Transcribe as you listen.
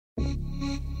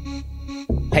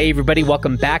Hey, everybody,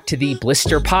 welcome back to the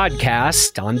Blister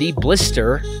Podcast on the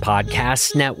Blister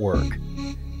Podcast Network.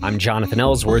 I'm Jonathan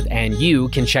Ellsworth, and you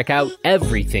can check out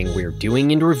everything we're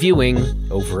doing and reviewing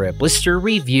over at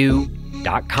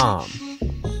blisterreview.com.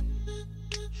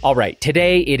 All right,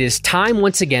 today it is time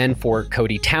once again for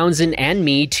Cody Townsend and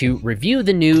me to review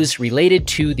the news related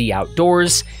to the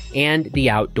outdoors and the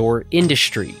outdoor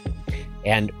industry.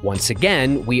 And once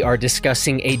again, we are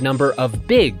discussing a number of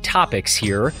big topics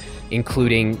here,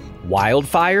 including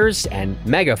wildfires and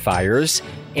megafires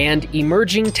and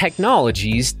emerging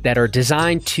technologies that are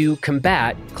designed to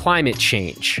combat climate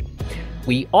change.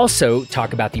 We also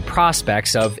talk about the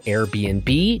prospects of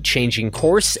Airbnb changing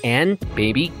course and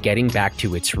maybe getting back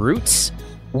to its roots.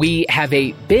 We have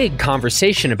a big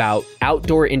conversation about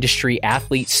outdoor industry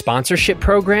athlete sponsorship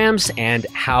programs and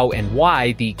how and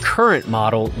why the current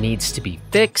model needs to be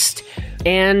fixed.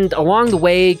 And along the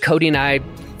way, Cody and I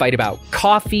fight about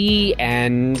coffee,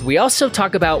 and we also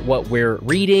talk about what we're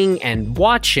reading and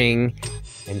watching,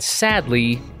 and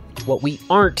sadly, what we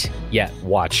aren't yet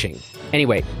watching.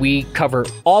 Anyway, we cover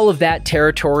all of that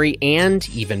territory and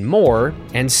even more,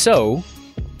 and so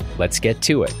let's get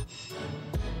to it.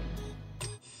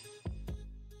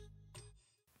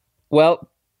 Well,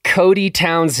 Cody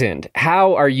Townsend,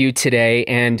 how are you today,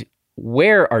 and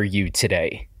where are you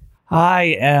today?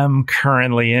 I am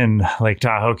currently in Lake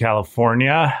Tahoe,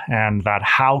 California, and that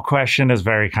how question is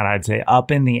very kind of, I'd say,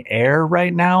 up in the air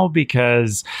right now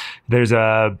because there's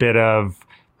a bit of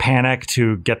panic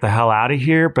to get the hell out of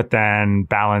here, but then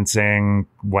balancing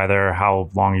how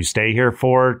long you stay here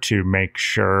for to make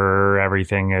sure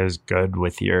everything is good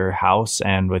with your house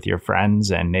and with your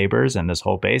friends and neighbors and this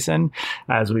whole basin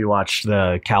as we watch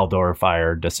the Caldor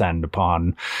fire descend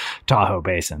upon Tahoe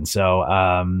Basin. So,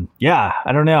 I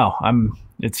don't know.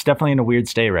 It's definitely in a weird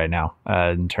state right now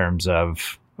in terms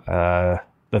of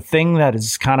the thing that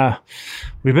is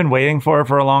we've been waiting for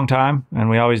a long time and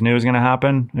we always knew it was going to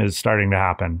happen is starting to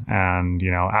happen. And,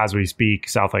 as we speak,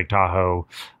 South Lake Tahoe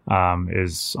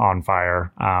is on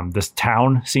fire. This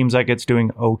town seems like it's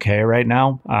doing okay right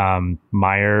now.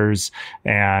 Myers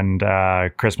and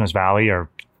Christmas Valley are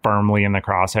firmly in the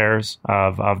crosshairs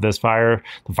of this fire.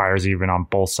 The fire's even on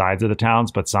both sides of the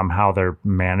towns, but somehow they're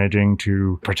managing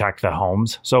to protect the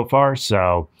homes so far.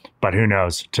 So, but who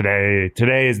knows? Today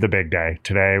is the big day.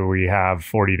 Today we have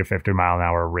 40 to 50 mile an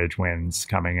hour ridge winds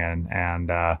coming in, and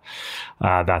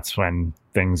that's when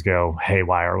things go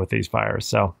haywire with these fires.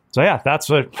 So yeah, that's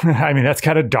what that's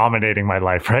kind of dominating my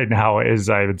life right now. Is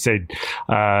I would say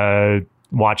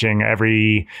watching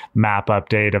every map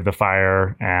update of the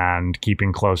fire and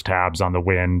keeping close tabs on the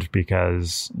wind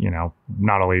because,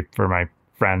 not only for my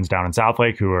friends down in South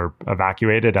Lake who are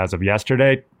evacuated as of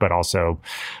yesterday, but also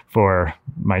for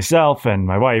myself and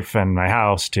my wife and my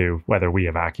house to whether we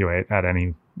evacuate at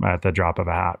the drop of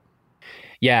a hat.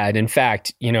 Yeah. And in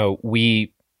fact,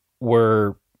 we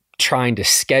were trying to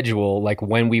schedule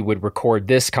when we would record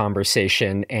this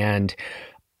conversation, and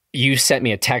you sent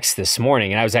me a text this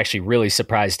morning, and I was actually really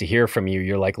surprised to hear from you.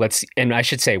 You're like, and I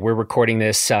should say, we're recording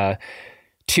this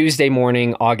Tuesday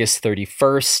morning, August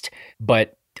 31st,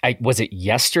 but was it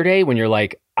yesterday when you're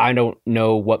like, I don't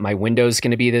know what my window is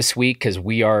going to be this week because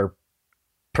we are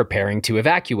preparing to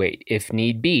evacuate if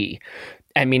need be.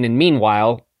 And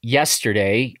meanwhile,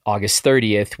 yesterday, August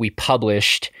 30th, we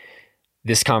published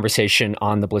this conversation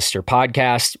on the Blister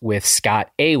Podcast with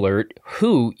Scott Ehlert,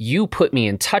 who you put me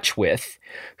in touch with,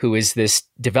 who is this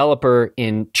developer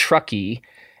in Truckee.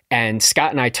 And Scott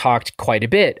and I talked quite a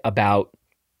bit about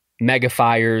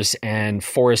megafires and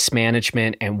forest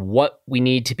management and what we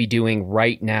need to be doing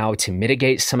right now to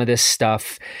mitigate some of this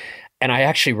stuff. And I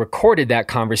actually recorded that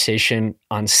conversation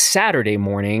on Saturday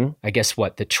morning, the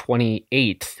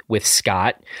 28th, with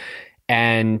Scott.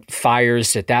 And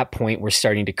fires at that point were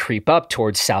starting to creep up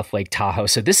towards South Lake Tahoe.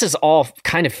 So this is all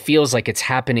kind of feels like it's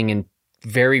happening in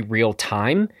very real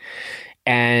time.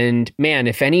 And man,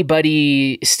 if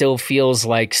anybody still feels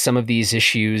like some of these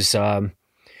issues, that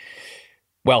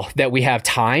we have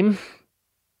time,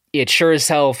 it sure as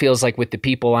hell feels like with the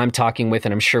people I'm talking with,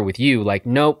 and I'm sure with you,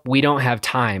 nope, we don't have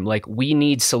time. We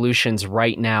need solutions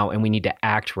right now, and we need to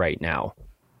act right now.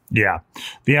 Yeah.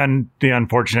 The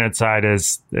unfortunate side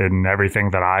is in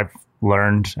everything that I've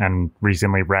learned and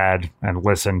recently read and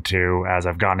listened to as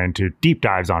I've gone into deep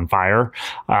dives on fire.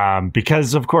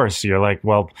 Because of course you're like,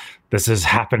 well, this is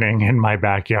happening in my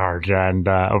backyard. And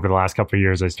over the last couple of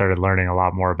years, I started learning a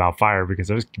lot more about fire because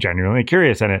I was genuinely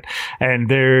curious in it. And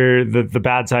the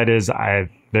bad side is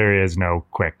there is no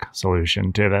quick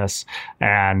solution to this.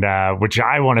 And which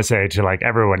I want to say to like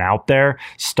everyone out there,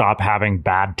 stop having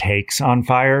bad takes on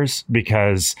fires,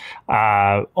 because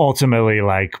ultimately,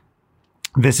 like,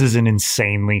 this is an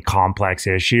insanely complex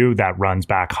issue that runs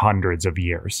back hundreds of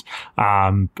years.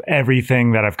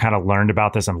 Everything that I've kind of learned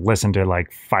about this and listened to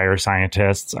like fire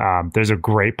scientists, there's a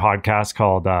great podcast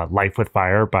called Life with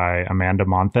Fire by Amanda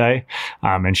Monthe.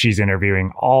 And she's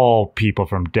interviewing all people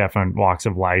from different walks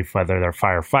of life, whether they're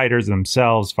firefighters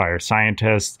themselves, fire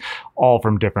scientists, all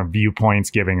from different viewpoints,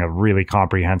 giving a really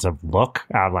comprehensive look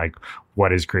at like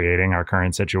what is creating our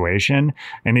current situation.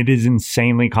 And it is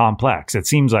insanely complex. It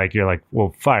seems like you're like,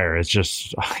 well, fire is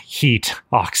just heat,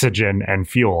 oxygen, and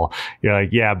fuel. You're like,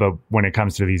 yeah, but when it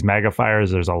comes to these mega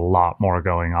fires, there's a lot more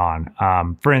going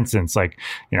on. For instance, like,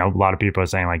 a lot of people are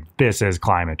saying like, this is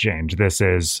climate change. This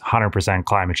is 100%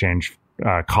 climate change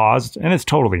caused. And it's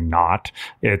totally not.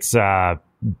 It's a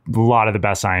lot of the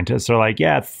best scientists are like,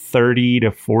 yeah, 30 to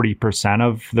 40%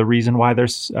 of the reason why they're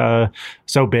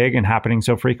so big and happening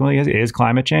so frequently is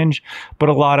climate change. But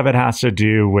a lot of it has to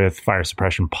do with fire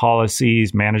suppression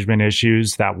policies, management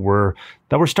issues that were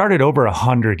started over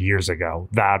 100 years ago,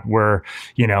 that were,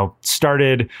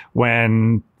 started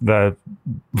when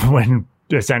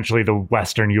essentially the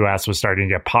Western U.S. was starting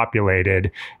to get populated,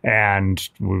 and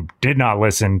we did not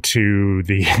listen to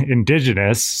the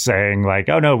indigenous saying like,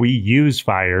 oh no, we use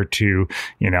fire to,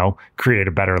 create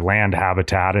a better land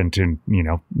habitat and to,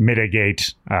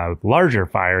 mitigate larger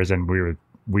fires. And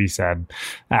we said,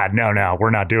 no, we're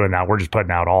not doing that. We're just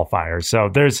putting out all fires. So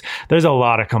there's a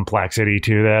lot of complexity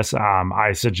to this.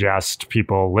 I suggest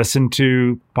people listen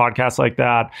to podcasts like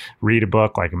that, read a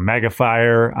book like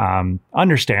Megafire,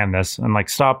 understand this, and like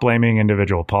stop blaming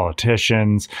individual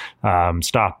politicians,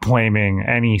 stop blaming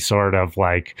any sort of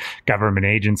like government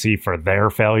agency for their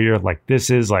failure. Like, this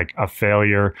is like a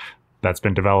failure that's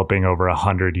been developing over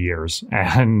 100 years.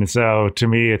 And so to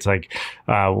me, it's like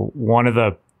one of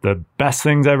the best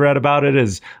things I've read about it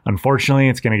is, unfortunately,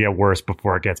 it's going to get worse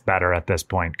before it gets better at this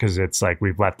point, because it's like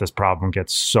we've let this problem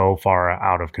get so far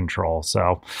out of control.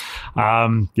 So,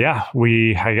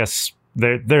 I guess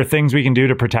there are things we can do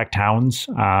to protect towns,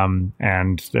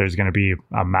 and there's going to be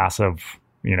a massive,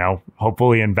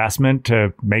 hopefully investment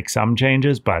to make some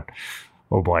changes. But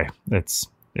oh boy, it's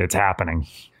happening.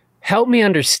 Help me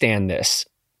understand this.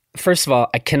 First of all,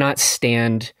 I cannot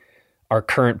stand our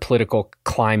current political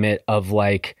climate of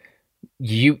like,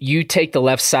 you take the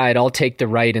left side, I'll take the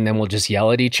right, and then we'll just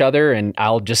yell at each other, and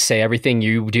I'll just say everything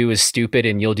you do is stupid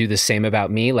and you'll do the same about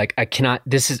me. Like, I cannot,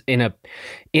 this is in a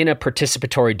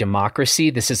participatory democracy,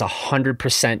 this is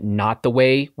 100% not the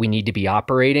way we need to be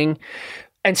operating.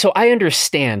 And so I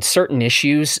understand certain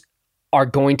issues are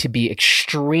going to be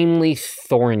extremely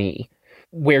thorny,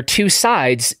 where two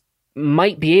sides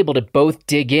might be able to both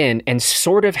dig in and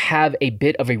sort of have a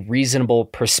bit of a reasonable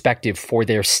perspective for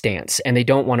their stance, and they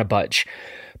don't want to budge.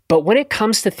 But when it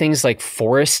comes to things like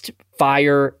forest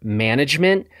fire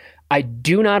management, I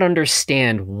do not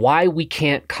understand why we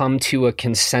can't come to a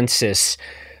consensus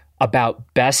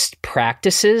about best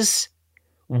practices.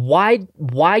 Why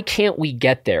can't we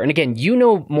get there? And again, you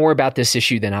know more about this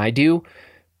issue than I do,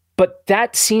 but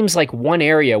that seems like one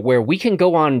area where we can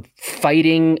go on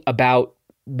fighting about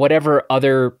whatever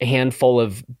other handful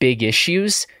of big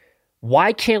issues.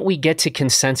 Why can't we get to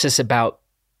consensus about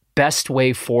best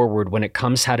way forward when it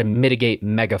comes how to mitigate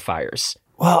mega fires?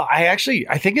 Well, I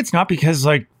think it's not because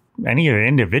like any of the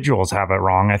individuals have it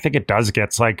wrong. I think it does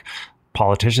get like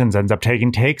politicians ends up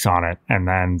taking takes on it, and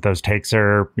then those takes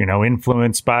are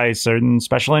influenced by certain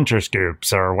special interest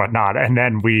groups or whatnot, and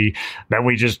then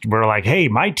we're like, hey,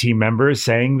 my team member is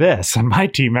saying this and my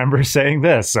team member is saying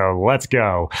this, so let's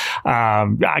go.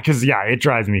 Because it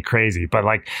drives me crazy. But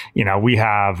like, we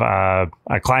have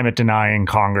a climate denying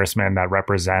congressman that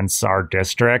represents our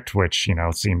district, which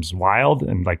seems wild,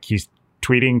 and like he's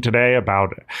tweeting today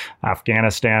about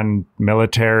Afghanistan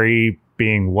military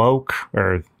being woke,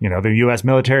 or the U.S.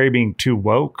 military being too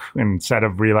woke, instead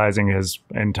of realizing his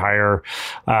entire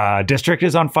district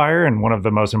is on fire, and one of the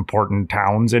most important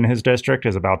towns in his district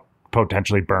is about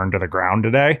potentially burned to the ground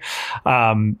today.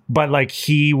 But like,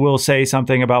 he will say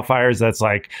something about fires that's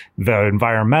like, the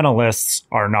environmentalists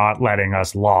are not letting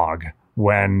us log.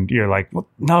 when you're like, well,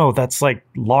 no, that's like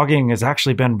logging has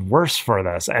actually been worse for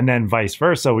this. And then vice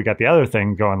versa. We got the other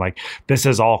thing going like, this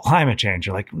is all climate change.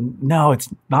 You're like, no, it's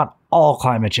not all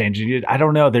climate change. I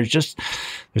don't know. There's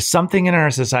something in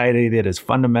our society that is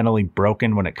fundamentally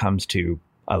broken when it comes to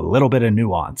a little bit of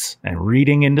nuance and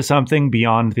reading into something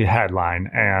beyond the headline.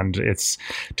 And it's,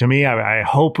 to me, I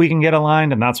hope we can get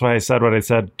aligned. And that's why I said what I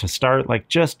said to start. Like,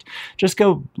 just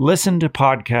go listen to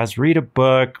podcasts, read a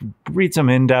book, read some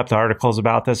in-depth articles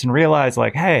about this, and realize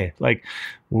like, hey, like,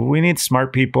 we need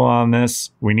smart people on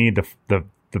this. We need the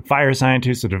fire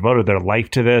scientists who devoted their life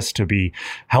to this to be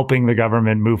helping the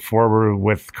government move forward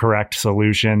with correct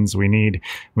solutions. We need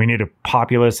a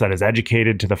populace that is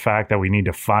educated to the fact that we need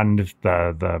to fund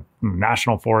the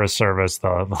National Forest Service.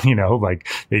 The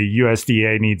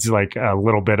USDA needs like a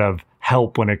little bit of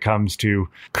help when it comes to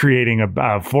creating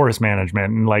a forest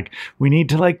management, and like we need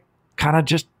to like kind of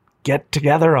just get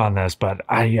together on this. But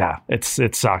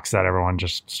it sucks that everyone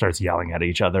just starts yelling at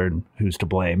each other and who's to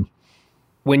blame.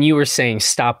 When you were saying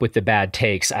stop with the bad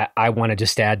takes, I want to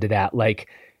just add to that, like,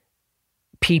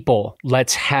 people,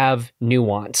 let's have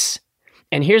nuance.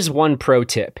 And here's one pro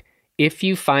tip. If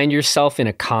you find yourself in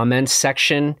a comments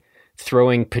section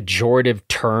throwing pejorative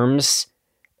terms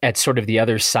at sort of the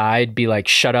other side, be like,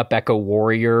 shut up, Echo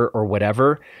Warrior, or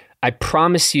whatever, I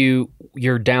promise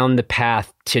you're down the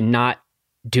path to not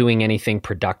doing anything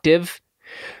productive.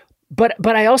 But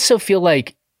I also feel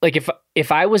like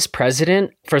if I was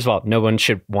president, first of all, no one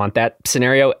should want that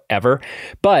scenario ever,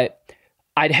 but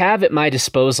I'd have at my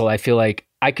disposal, I feel like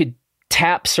I could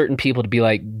tap certain people to be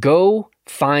like, go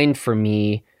find for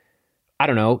me, I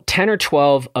don't know, 10 or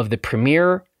 12 of the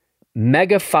premier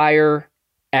mega fire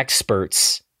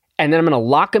experts, and then I'm going to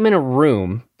lock them in a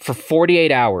room for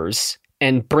 48 hours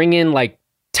and bring in like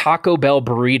Taco Bell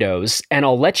burritos, and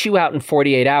I'll let you out in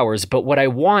 48 hours. But what I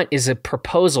want is a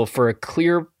proposal for a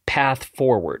clear path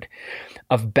forward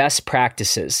of best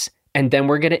practices. And then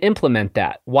we're going to implement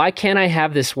that. Why can't I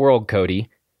have this world, Cody?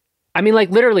 I mean, like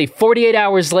literally 48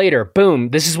 hours later, boom,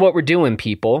 this is what we're doing,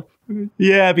 people.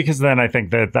 Yeah, because then I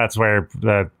think that's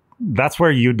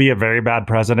where you'd be a very bad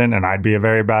president and I'd be a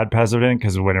very bad president,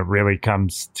 because when it really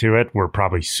comes to it, we're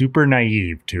probably super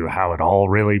naive to how it all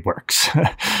really works.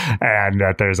 And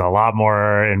that there's a lot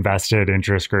more invested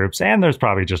interest groups, and there's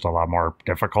probably just a lot more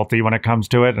difficulty when it comes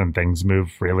to it, and things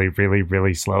move really, really,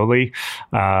 really slowly.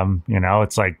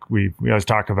 It's like we always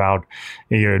talk about,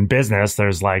 in business,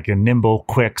 there's like a nimble,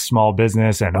 quick, small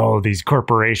business, and these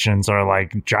corporations are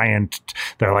like giant,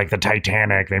 they're like the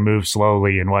Titanic, they move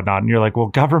slowly and whatnot. And you're like, well,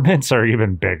 governments are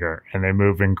even bigger and they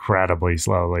move incredibly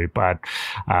slowly. But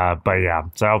yeah,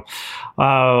 so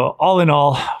all in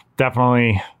all,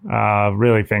 definitely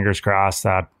really fingers crossed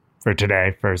that for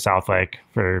today, for Southlake,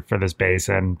 for this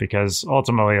basin, because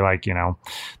ultimately, like,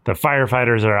 the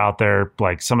firefighters are out there,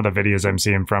 like some of the videos I'm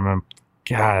seeing from them,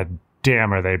 God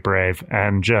damn, are they brave,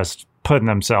 and just putting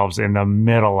themselves in the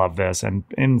middle of this and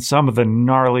in some of the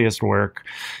gnarliest work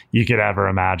you could ever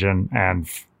imagine, and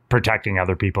protecting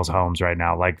other people's homes right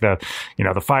now. Like the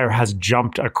fire has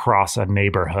jumped across a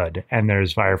neighborhood and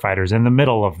there's firefighters in the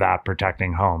middle of that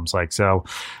protecting homes. Like, so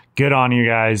good on you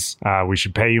guys. We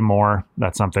should pay you more.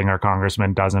 That's something our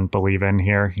congressman doesn't believe in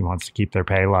here. He wants to keep their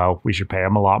pay low. We should pay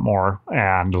him a lot more.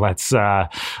 And let's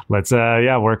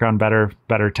work on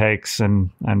better takes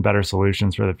and better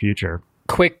solutions for the future.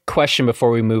 Quick question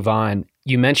before we move on.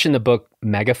 You mentioned the book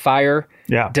Megafire.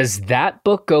 Yeah. Does that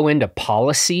book go into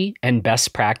policy and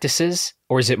best practices,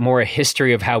 or is it more a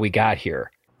history of how we got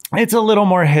here? It's a little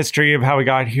more history of how we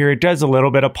got here. It does a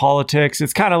little bit of politics.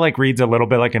 It's kind of like reads a little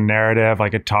bit like a narrative,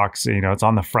 like it talks, it's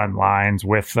on the front lines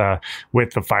with the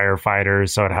firefighters.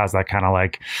 So it has that kind of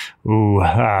like,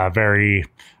 very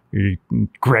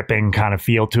gripping kind of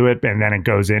feel to it, and then it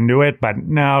goes into it. But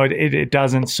no, it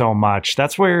doesn't so much.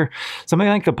 That's where something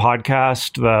like the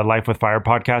podcast, the Life with Fire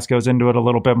podcast, goes into it a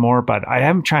little bit more. But I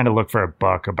am trying to look for a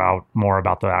book more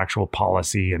about the actual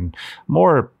policy and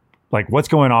more like what's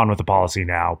going on with the policy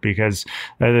now, because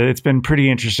it's been pretty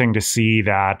interesting to see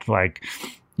that, like,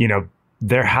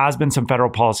 there has been some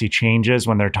federal policy changes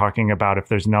when they're talking about if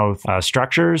there's no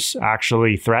structures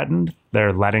actually threatened,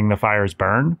 they're letting the fires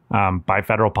burn by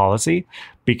federal policy,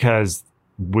 because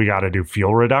we got to do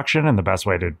fuel reduction. And the best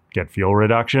way to get fuel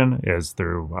reduction is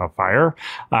through a fire.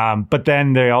 But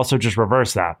then they also just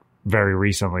reversed that very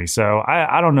recently. So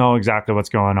I don't know exactly what's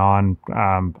going on.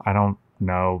 I don't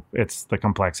know. It's the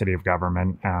complexity of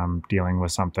government dealing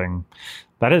with something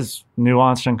that is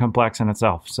nuanced and complex in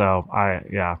itself. So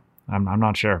I'm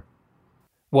not sure.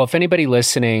 Well, if anybody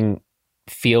listening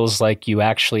feels like you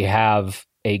actually have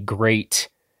a great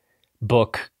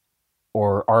book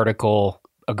or article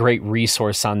a great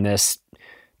resource on this,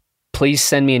 please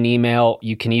send me an email.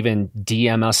 You can even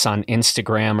DM us on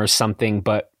Instagram or something,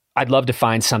 but I'd love to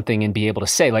find something and be able to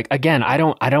say, like, again, I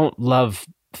don't love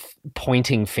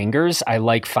pointing fingers. I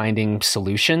like finding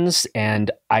solutions.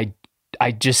 And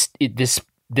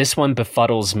this one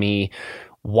befuddles me,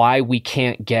 why we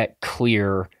can't get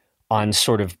clear on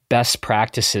sort of best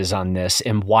practices on this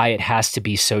and why it has to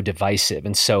be so divisive.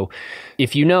 And so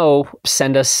if you know,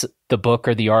 send us the book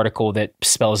or the article that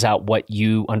spells out what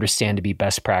you understand to be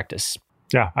best practice.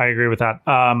 Yeah, I agree with that.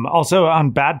 Also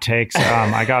on bad takes,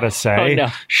 I got to say, Oh, no.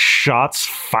 Shots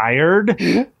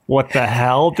fired. What the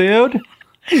hell, dude?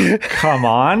 Come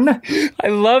on. I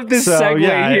love this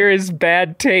segue here is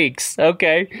bad takes.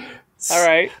 Okay. All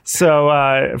right.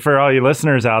 So for all you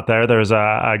listeners out there, there's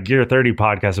a Gear 30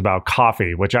 podcast about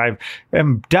coffee, which I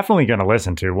am definitely going to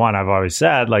listen to. One, I've always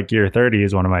said, like, Gear 30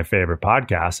 is one of my favorite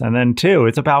podcasts. And then two,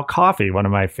 it's about coffee, one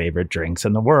of my favorite drinks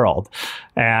in the world.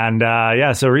 And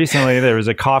so recently there was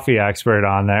a coffee expert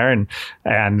on there,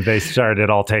 and they started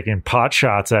all taking pot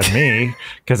shots at me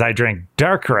because I drink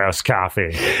dark roast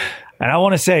coffee. And I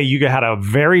want to say you had a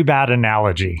very bad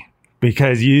analogy.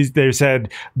 Because they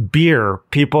said beer,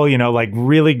 people, like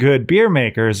really good beer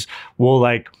makers will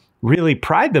like really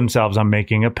pride themselves on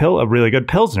making a really good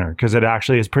Pilsner because it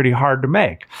actually is pretty hard to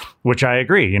make, which I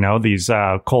agree. These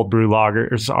cold brew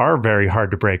lagers are very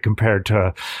hard to break compared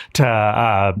to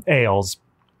ales.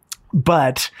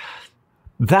 But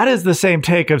that is the same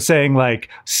take of saying like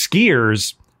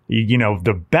skiers,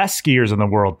 the best skiers in the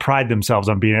world pride themselves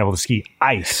on being able to ski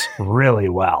ice really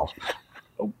well.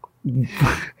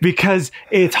 Because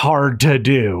it's hard to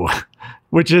do,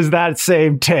 which is that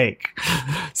same take.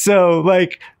 So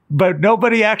but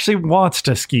nobody actually wants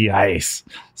to ski ice.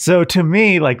 So to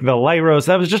me, like the light roast,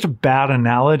 that was just a bad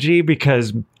analogy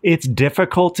because it's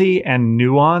difficulty and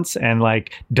nuance and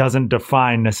like doesn't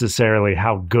define necessarily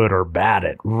how good or bad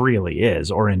it really is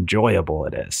or enjoyable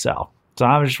it is. So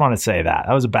I just want to say that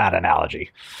was a bad analogy.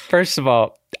 First of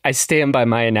all, I stand by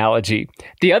my analogy.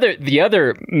 The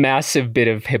other massive bit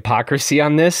of hypocrisy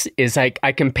on this is I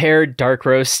compared dark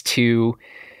roast to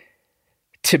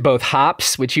both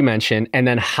hops, which you mentioned, and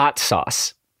then hot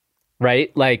sauce,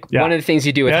 right? Like one of the things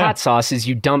you do with hot sauce is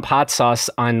you dump hot sauce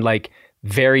on like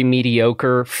very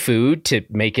mediocre food to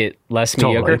make it less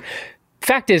mediocre.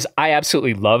 Fact is, I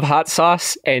absolutely love hot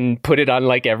sauce and put it on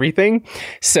like everything.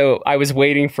 So I was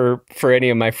waiting for any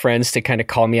of my friends to kind of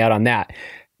call me out on that.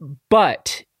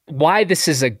 But why this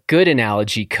is a good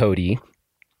analogy, Cody,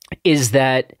 is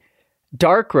that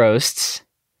dark roasts,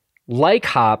 like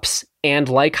hops and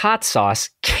like hot sauce,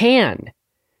 can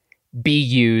be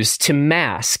used to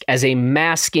mask as a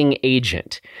masking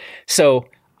agent. So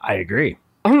I agree.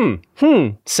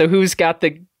 So who's got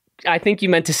the... I think you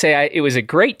meant to say it was a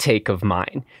great take of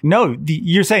mine. No,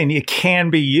 you're saying it can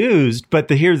be used, but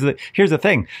here's the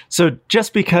thing. So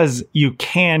just because you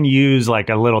can use like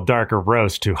a little darker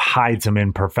roast to hide some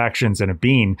imperfections in a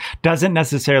bean doesn't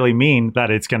necessarily mean that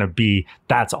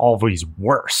that's always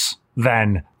worse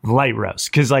than light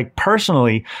roast. Because like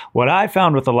personally, what I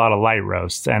found with a lot of light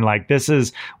roasts, and like this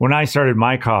is when I started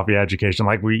my coffee education,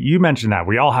 like you mentioned that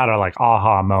we all had a like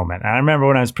aha moment. And I remember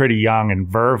when I was pretty young, and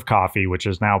Verve Coffee, which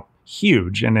is now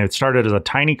huge, and it started as a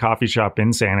tiny coffee shop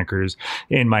in Santa Cruz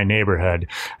in my neighborhood,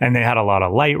 and they had a lot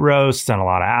of light roasts and a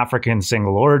lot of African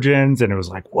single origins, and it was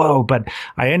like, whoa. But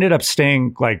I ended up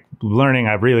learning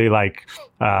I really like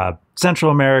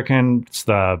Central American. It's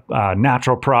the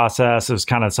natural process is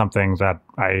kind of something that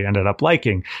I ended up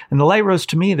liking. And the light roast,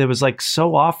 to me, there was like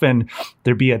so often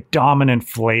there'd be a dominant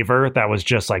flavor that was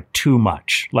just like too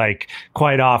much. Like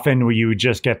quite often you would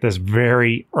just get this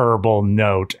very herbal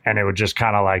note, and it would just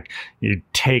kind of like you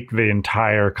take the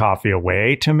entire coffee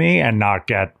away to me and not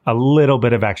get a little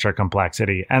bit of extra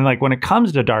complexity. And like when it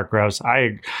comes to dark roast,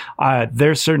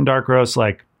 there's certain dark roasts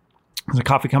like there's a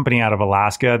coffee company out of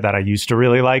Alaska that I used to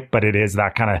really like, but it is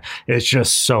that kind of, it's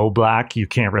just so black, you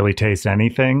can't really taste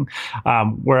anything.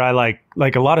 Where I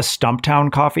like a lot of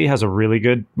Stumptown coffee has a really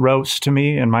good roast to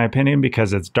me, in my opinion,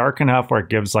 because it's dark enough where it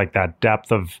gives like that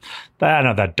depth of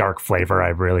that dark flavor I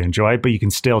really enjoy, but you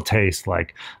can still taste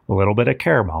like a little bit of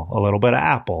caramel, a little bit of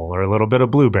apple, or a little bit of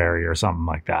blueberry or something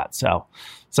like that. So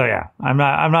yeah, I'm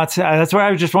not, that's why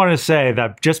I just wanted to say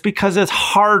that just because it's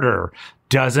harder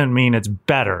doesn't mean it's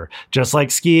better. Just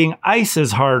like skiing ice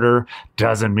is harder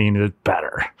doesn't mean it's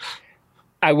better.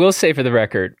 I will say for the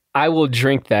record, I will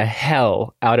drink the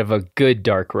hell out of a good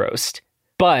dark roast.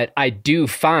 But I do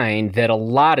find that a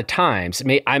lot of times,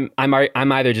 I'm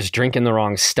either just drinking the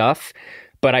wrong stuff,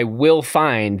 but I will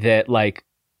find that like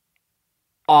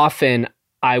often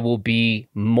I will be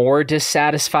more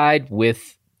dissatisfied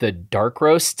with the dark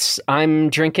roasts I'm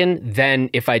drinking than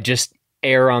if I just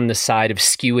err on the side of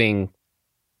skewing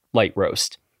light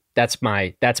roast. That's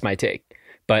my take.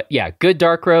 But yeah, good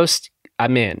dark roast,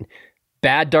 I'm in.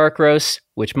 Bad dark roast,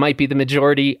 which might be the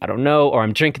majority, I don't know, or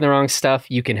I'm drinking the wrong stuff,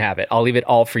 you can have it. I'll leave it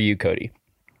all for you, Cody.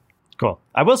 Cool.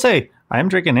 I will say I am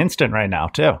drinking instant right now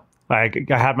too.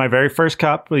 Like I had my very first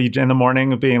cup in the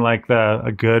morning of being like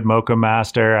a good mocha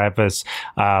master. I have this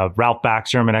Ralph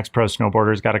Backstrom, an ex-pro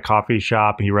snowboarder, has got a coffee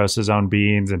shop. He roasts his own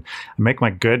beans, and I make my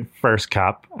good first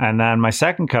cup. And then my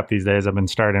second cup these days, I've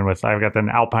got an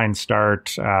Alpine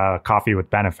Start coffee with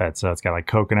benefits. So it's got like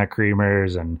coconut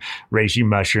creamers and reishi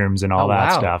mushrooms and all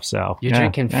that stuff. So you're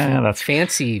drinking that's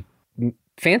fancy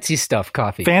stuff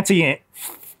coffee. Fancy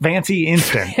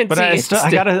instant, but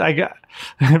I got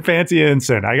fancy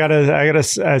instant.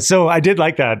 So I did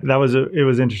like that. It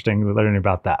was interesting learning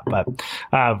about that, but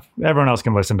everyone else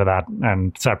can listen to that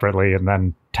and separately and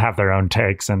then have their own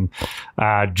takes and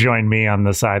join me on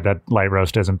the side that light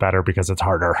roast isn't better because it's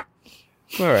harder.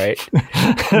 All right.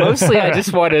 Mostly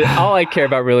all I care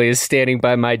about really is standing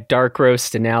by my dark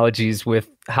roast analogies with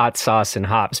hot sauce and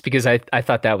hops because I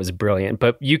thought that was brilliant.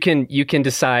 But you can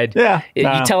decide. Yeah. You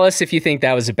tell us if you think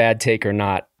that was a bad take or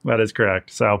not. That is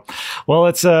correct. So, well,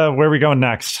 let's where are we going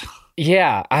next?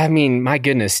 Yeah. I mean, my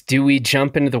goodness. Do we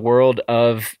jump into the world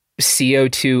of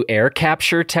CO2 air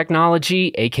capture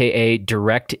technology, aka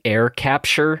direct air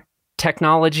capture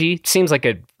technology? Seems like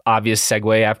a obvious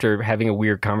segue after having a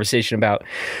weird conversation about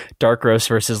dark roast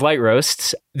versus light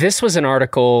roasts. This was an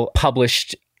article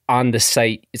published on the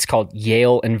site. It's called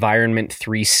Yale Environment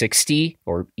 360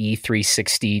 or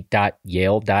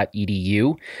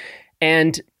e360.yale.edu.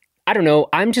 And I don't know,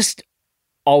 I'm just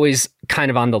always kind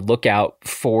of on the lookout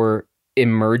for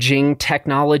emerging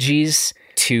technologies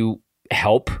to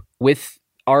help with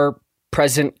our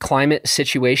present climate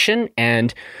situation.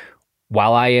 And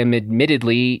while I am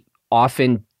admittedly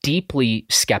often deeply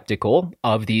skeptical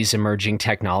of these emerging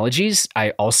technologies, I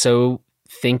also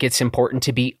think it's important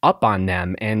to be up on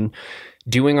them and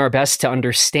doing our best to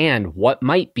understand what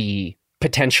might be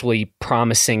potentially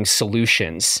promising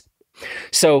solutions.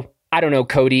 So I don't know,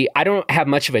 Cody, I don't have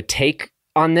much of a take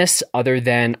on this other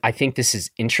than I think this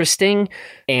is interesting,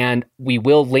 and we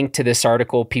will link to this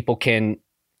article. People can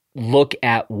look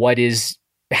at what is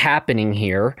happening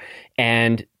here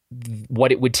and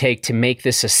what it would take to make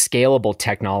this a scalable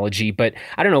technology. But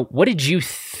I don't know, what did you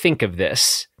think of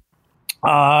this?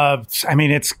 I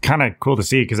mean, it's kind of cool to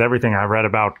see because everything I've read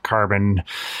about carbon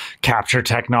capture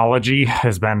technology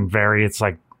has been it's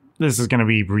like, this is going to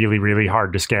be really, really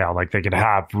hard to scale. Like they could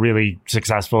have really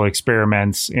successful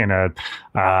experiments in a,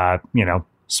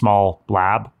 small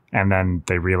lab. And then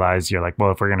they realize you're like,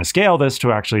 well, if we're going to scale this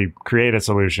to actually create a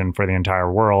solution for the entire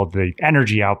world, the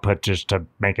energy output just to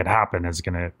make it happen is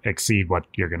going to exceed what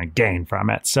you're going to gain from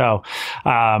it. So,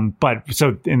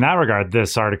 so in that regard,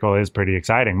 this article is pretty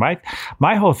exciting.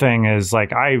 My whole thing is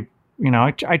like, I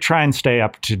try and stay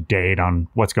up to date on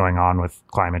what's going on with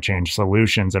climate change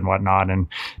solutions and whatnot. And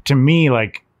to me,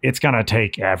 like, it's going to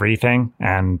take everything,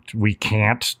 and we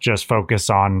can't just focus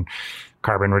on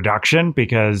carbon reduction,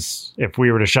 because if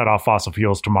we were to shut off fossil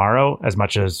fuels tomorrow, as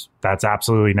much as that's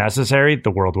absolutely necessary, the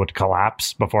world would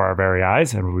collapse before our very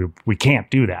eyes, and we can't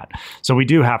do that. So we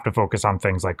do have to focus on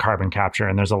things like carbon capture,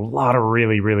 and there's a lot of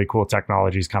really, really cool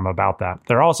technologies come about that.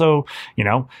 There also,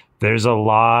 there's a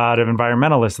lot of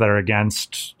environmentalists that are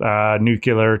against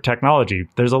nuclear technology.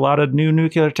 There's a lot of new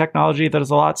nuclear technology that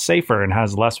is a lot safer and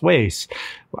has less waste.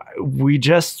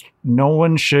 No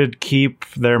one should keep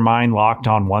their mind locked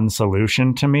on one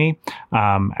solution, to me.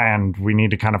 And we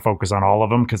need to kind of focus on all of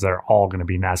them because they're all going to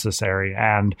be necessary.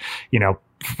 And,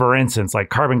 for instance, like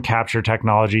carbon capture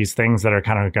technologies, things that are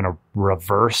kind of going to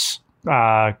reverse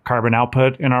carbon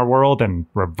output in our world and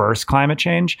reverse climate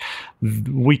change,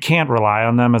 we can't rely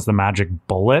on them as the magic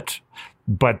bullet.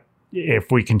 But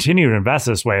if we continue to invest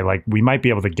this way, like, we might be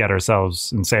able to get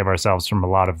ourselves and save ourselves from a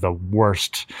lot of the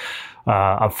worst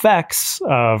effects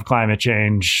of climate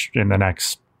change in the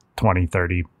next 20,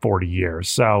 30, 40 years.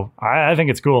 So I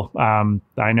think it's cool.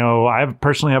 I know I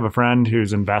personally have a friend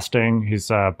who's investing.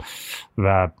 He's a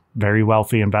very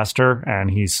wealthy investor,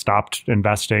 and he's stopped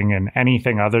investing in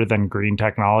anything other than green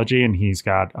technology. And he's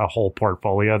got a whole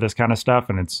portfolio of this kind of stuff.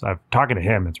 And I'm talking to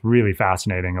him, it's really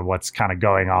fascinating of what's kind of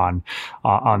going on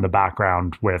the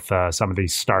background with some of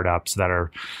these startups that are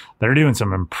doing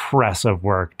some impressive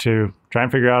work to try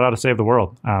and figure out how to save the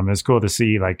world. It's cool to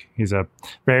see, like, he's a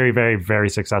very, very, very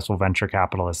successful venture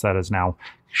capitalist that has now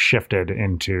shifted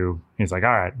into, he's like,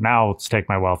 all right, now let's take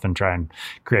my wealth and try and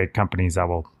create companies that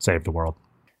will save the world.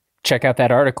 Check out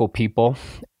that article, people.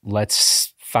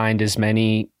 Let's find as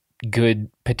many good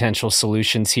potential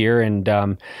solutions here. And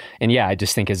yeah, I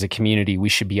just think as a community, we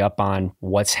should be up on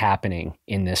what's happening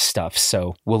in this stuff.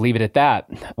 So we'll leave it at that.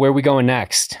 Where are we going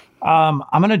next? I'm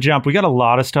going to jump. We got a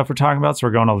lot of stuff we're talking about, so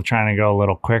we're trying to go a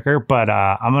little quicker, but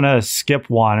I'm going to skip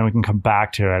one and we can come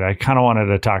back to it. I kind of wanted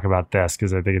to talk about this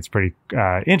because I think it's pretty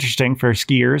interesting for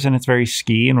skiers, and it's very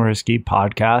ski, and we're a ski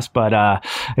podcast, but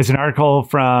it's an article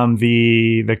from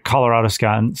the Colorado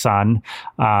Sun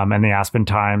and the Aspen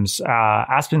Times.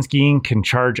 Aspen Skiing can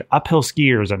charge uphill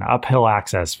skiers an uphill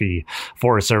access fee.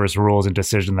 Forest Service rules and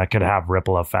decision that could have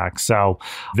ripple effects. So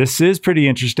this is pretty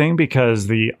interesting because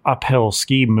the uphill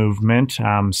ski movement,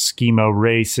 Skimo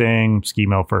racing,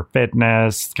 Skimo for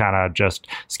fitness, kind of just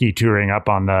ski touring up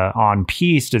on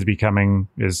piste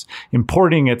is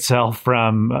importing itself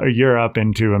from Europe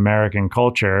into American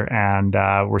culture. And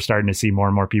we're starting to see more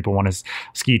and more people want to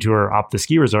ski tour up the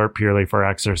ski resort purely for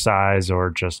exercise or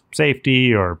just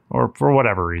safety or for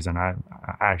whatever reason.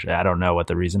 I don't know what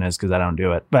the reason is because I don't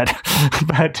do it, but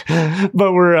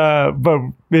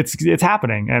it's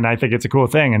happening, and I think it's a cool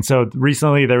thing. And so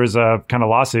recently there was a kind of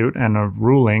lawsuit and a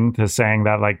ruling to saying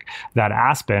that that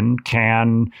Aspen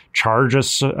can charge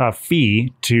us a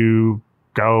fee to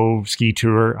go ski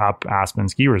tour up Aspen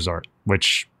Ski Resort,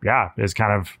 which is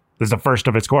the first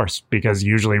of its course, because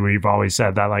usually we've always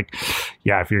said that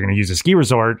if you're going to use a ski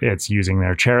resort, it's using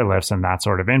their chairlifts and that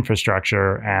sort of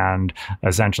infrastructure. And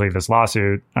essentially this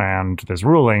lawsuit and this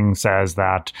ruling says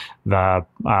that the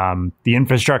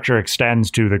infrastructure extends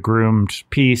to the groomed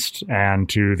piste and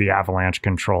to the avalanche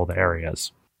controlled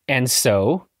areas. And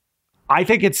so I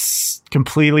think it's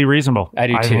completely reasonable. I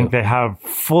do too. I think they have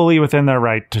fully within their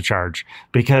right to charge,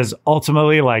 because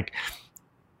ultimately,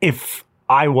 if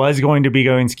I was going to be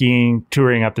going skiing,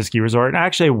 touring up the ski resort, and I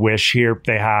actually wish here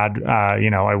they had,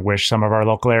 I wish some of our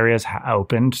local areas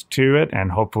opened to it,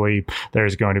 and hopefully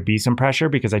there's going to be some pressure,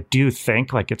 because I do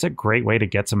think it's a great way to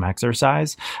get some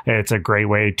exercise. It's a great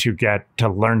way to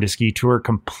learn to ski tour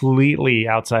completely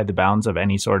outside the bounds of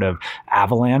any sort of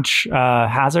avalanche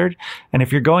hazard. And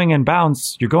if you're going in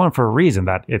bounds, you're going for a reason,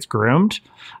 that it's groomed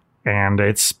and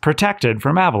it's protected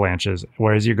from avalanches.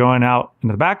 Whereas you're going out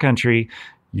into the backcountry,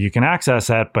 you can access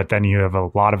it, but then you have a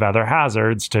lot of other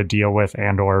hazards to deal with,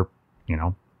 or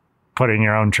putting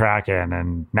your own track in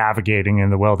and navigating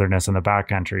in the wilderness in the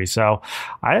backcountry. So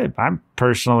I'm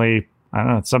personally, I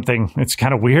don't know, it's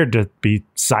kind of weird to be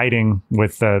siding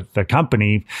with the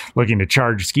company looking to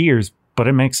charge skiers, but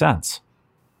it makes sense.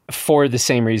 For the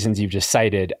same reasons you've just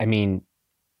cited, I mean,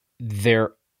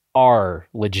 there are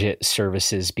legit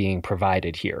services being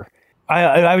provided here.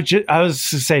 I was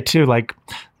to say too,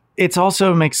 it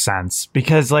also makes sense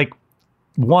because,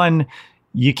 one,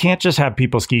 you can't just have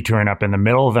people ski touring up in the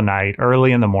middle of the night,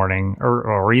 early in the morning,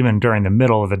 or even during the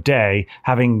middle of the day,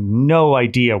 having no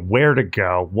idea where to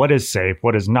go, what is safe,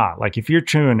 what is not. If you're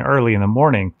touring early in the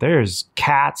morning, there's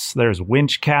cats, there's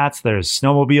winch cats, there's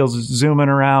snowmobiles zooming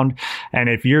around. And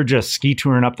if you're just ski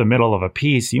touring up the middle of a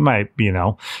piece, you might,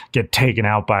 get taken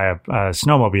out by a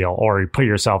snowmobile, or you put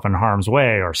yourself in harm's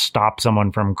way, or stop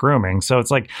someone from grooming. So it's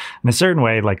in a certain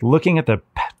way, looking at the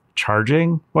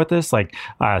charging with this,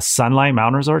 Sunlight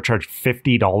Mountain Resort charged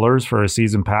 $50 for a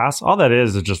season pass. All that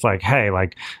is just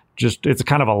it's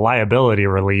kind of a liability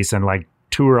release, and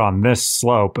tour on this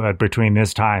slope between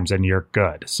these times and you're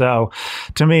good. So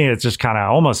to me, it's just kind of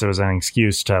almost, it was an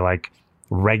excuse to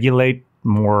regulate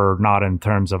more, not in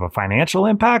terms of a financial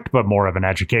impact, but more of an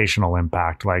educational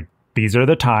impact. These are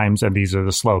the times and these are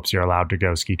the slopes you're allowed to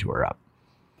go ski tour up.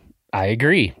 I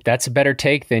agree. That's a better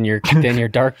take than your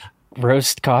dark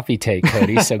roast coffee take,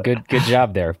 Cody. So good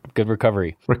job there. Good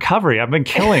recovery. I've been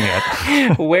killing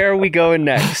it. Where are we going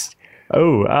next?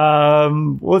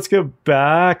 Let's go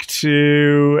back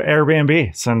to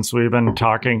Airbnb, since we've been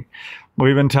talking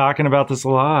about this a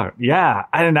lot. Yeah.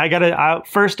 And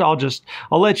first I'll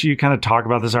let you kind of talk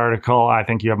about this article. I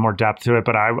think you have more depth to it,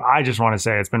 but I just want to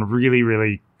say it's been really,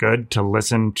 really good to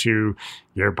listen to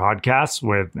your podcasts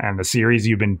and the series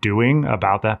you've been doing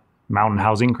about the mountain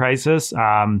housing crisis.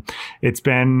 It's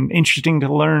been interesting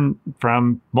to learn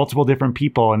from multiple different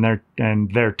people and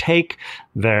their take,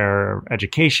 their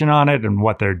education on it, and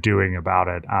what they're doing about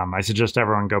it. I suggest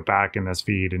everyone go back in this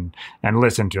feed and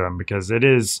listen to them, because it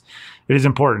is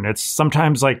important. It's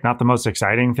sometimes not the most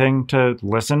exciting thing to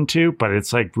listen to, but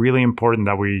it's really important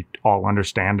that we all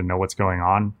understand and know what's going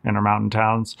on in our mountain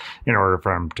towns in order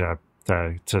for them to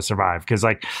to survive. Because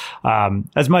like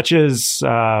as much as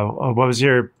what was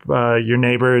your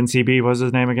neighbor in CB? What was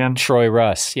his name again? Troy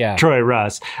Russ. Yeah, Troy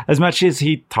Russ. As much as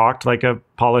he talked like a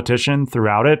politician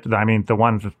throughout it, I mean, the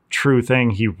one true thing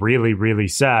he really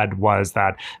said was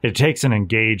that it takes an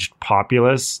engaged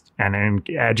populace and an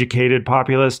educated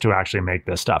populace to actually make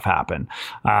this stuff happen.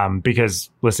 Because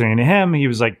listening to him, he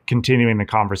was like, continuing the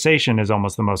conversation is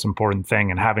almost the most important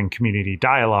thing, and having community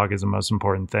dialogue is the most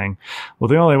important thing. Well,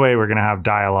 the only way we're going to have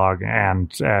dialogue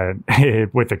and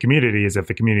with the community is if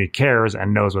the community cares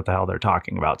and knows what the hell they're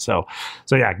talking about. So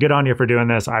yeah, good on you for doing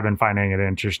this. I've been finding it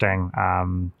interesting.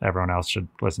 Everyone else should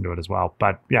listen to it as well.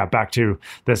 But yeah, back to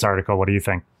this article. What do you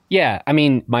think? Yeah, I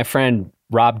mean, my friend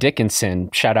Rob Dickinson,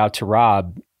 shout out to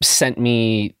Rob, sent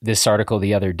me this article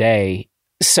the other day.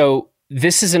 So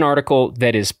this is an article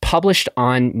that is published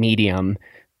on Medium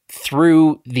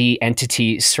through the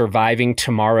entity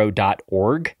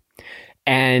survivingtomorrow.org.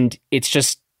 And it's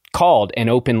just called An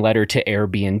Open Letter to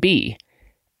Airbnb.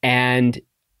 And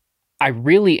I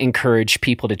really encourage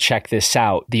people to check this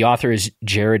out. The author is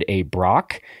Jared A.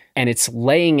 Brock, and it's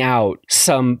laying out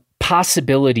some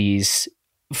possibilities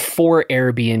for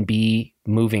Airbnb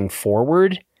moving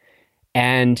forward.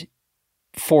 And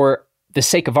for the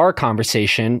sake of our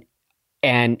conversation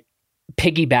and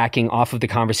piggybacking off of the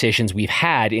conversations we've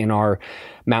had in our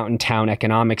Mountain Town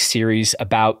Economics series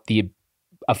about the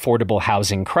affordable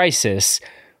housing crisis,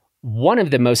 one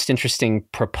of the most interesting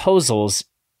proposals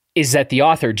is that the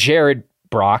author, Jared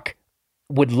Brock,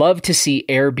 would love to see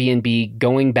Airbnb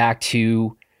going back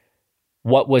to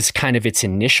what was kind of its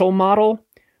initial model,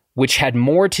 which had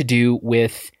more to do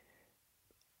with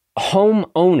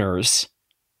homeowners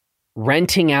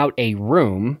renting out a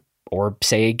room or,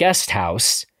 say, a guest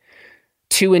house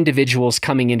to individuals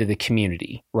coming into the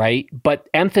community, right? But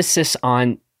emphasis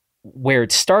on where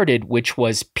it started, which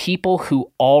was people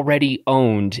who already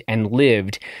owned and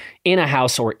lived in a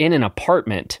house or in an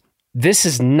apartment. This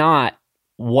is not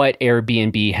what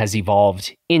Airbnb has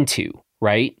evolved into,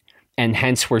 right? And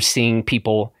hence we're seeing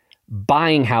people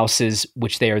buying houses,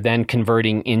 which they are then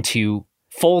converting into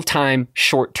full-time,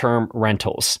 short-term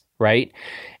rentals, right?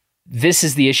 This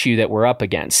is the issue that we're up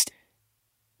against.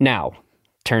 Now,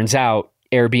 turns out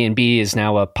Airbnb is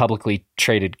now a publicly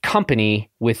traded company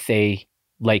with a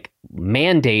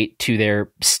mandate to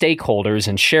their stakeholders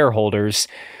and shareholders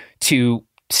to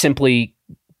simply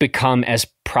become as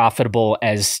profitable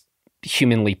as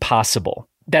humanly possible.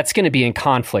 That's going to be in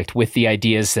conflict with the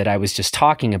ideas that I was just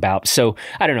talking about. So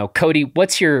I don't know, Cody,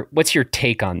 what's your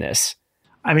take on this?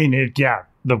 I mean,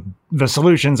 the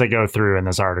solutions that go through in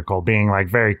this article being like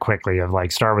very quickly of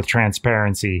like start with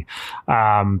transparency.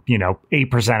 8%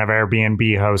 of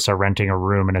Airbnb hosts are renting a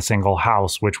room in a single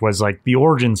house, which was like the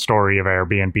origin story of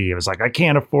Airbnb. It was like, I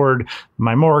can't afford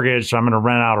my mortgage, so I'm going to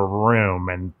rent out a room.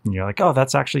 And you're like, oh,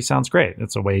 that's actually sounds great.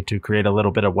 It's a way to create a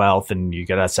little bit of wealth, and you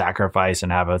get a sacrifice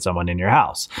and have someone in your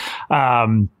house.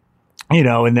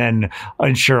 And then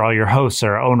ensure all your hosts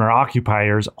are owner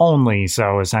occupiers only.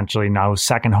 So essentially no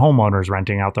second homeowners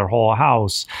renting out their whole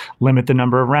house, limit the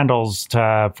number of rentals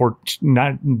to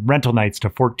rental nights to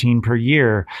 14 per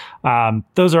year.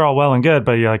 Those are all well and good,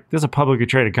 but you're like, this is a publicly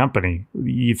traded company.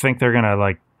 You think they're going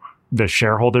to the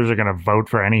shareholders are going to vote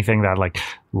for anything that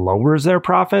lowers their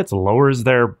profits, lowers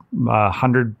their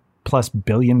 $100+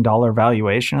 billion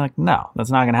valuation? Like, no,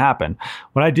 that's not going to happen.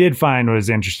 What I did find was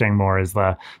interesting more is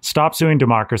the stop suing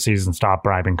democracies and stop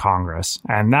bribing Congress.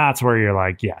 And that's where you're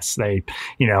like, yes, they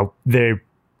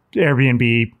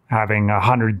Airbnb having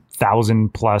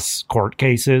 100,000+ court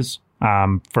cases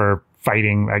for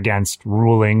fighting against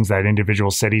rulings that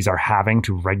individual cities are having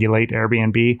to regulate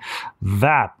Airbnb.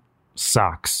 That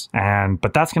sucks.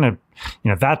 But that's going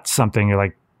to, that's something you're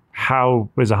like, how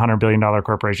is a $100 billion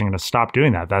corporation going to stop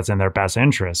doing that? That's in their best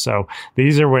interest. So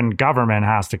these are when government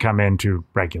has to come in to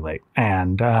regulate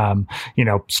and,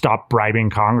 stop bribing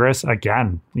Congress.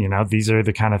 Again, these are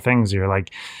the kind of things you're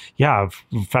like, yeah,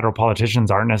 federal politicians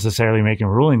aren't necessarily making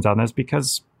rulings on this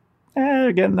because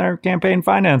getting their campaign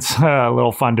finance a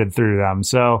little funded through them.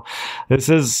 So this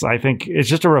is, I think it's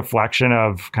just a reflection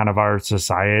of kind of our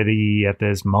society at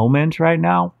this moment right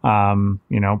now.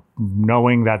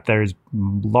 Knowing that there's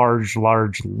large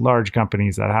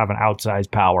companies that have an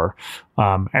outsized power,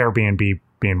 Airbnb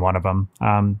being one of them.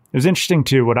 It was interesting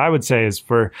too. What I would say is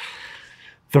for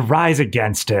the rise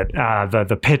against it,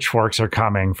 the pitchforks are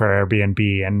coming for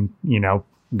Airbnb, and,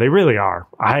 they really are.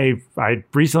 I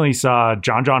recently saw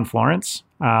John Florence,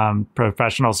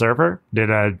 professional surfer, did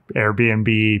a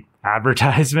Airbnb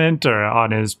advertisement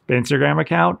on his Instagram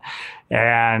account,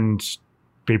 and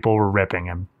people were ripping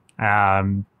him.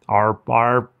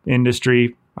 Our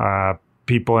industry,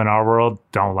 people in our world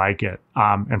don't like it.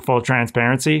 In full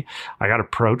transparency, I got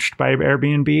approached by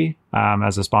Airbnb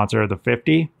as a sponsor of the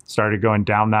 50, started going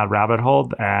down that rabbit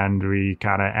hole, and we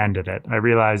kind of ended it. I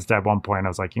realized at one point, I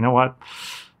was like, you know what?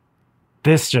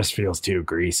 This just feels too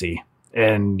greasy.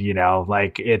 And,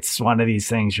 like, it's one of these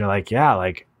things you're like, yeah,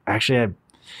 like, actually,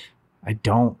 I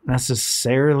don't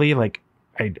necessarily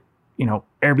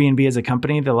Airbnb as a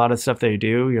company, a lot of stuff they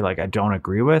do, you're like, I don't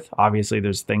agree with. Obviously,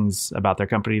 there's things about their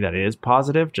company that is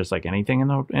positive, just like anything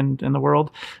in the world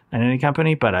and any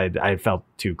company. But I felt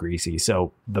too greasy.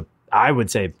 So I would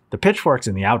say the pitchforks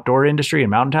in the outdoor industry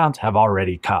and mountain towns have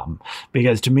already come,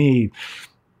 because to me,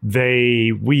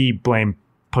 we blame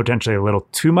potentially a little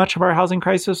too much of our housing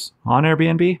crisis on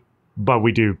Airbnb, but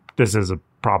this is a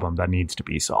problem that needs to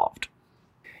be solved.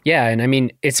 Yeah. And I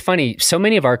mean, it's funny. So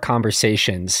many of our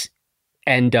conversations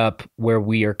end up where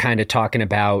we are kind of talking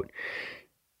about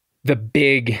the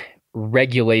big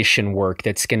regulation work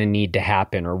that's going to need to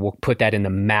happen, or we'll put that in the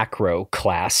macro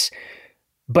class.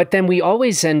 But then we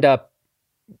always end up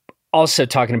also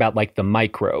talking about like the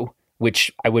micro, which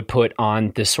I would put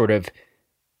on the sort of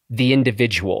the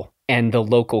individual and the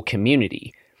local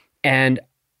community. And,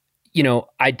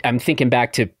 I'm thinking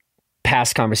back to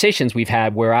past conversations we've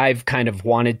had where I've kind of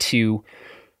wanted to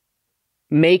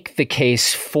make the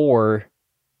case for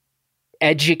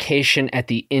education at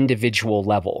the individual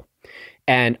level.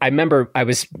 And I remember I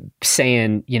was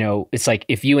saying, it's like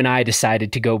if you and I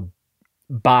decided to go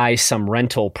buy some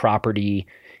rental property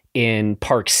in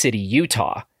Park City,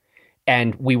 Utah,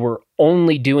 and we were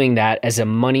only doing that as a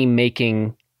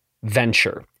money-making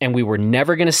venture, and we were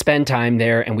never going to spend time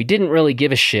there, and we didn't really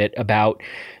give a shit about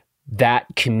that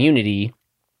community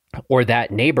or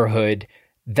that neighborhood,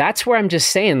 that's where I'm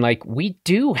just saying, like, we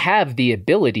do have the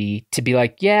ability to be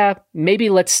like, yeah, maybe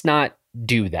let's not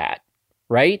do that,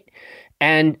 right?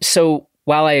 And so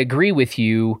while I agree with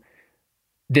you,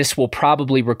 this will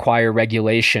probably require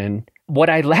regulation. What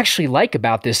I actually like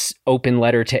about this open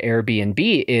letter to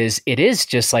Airbnb is it is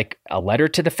just like a letter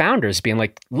to the founders being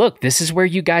like, look, this is where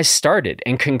you guys started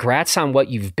and congrats on what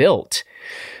you've built.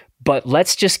 But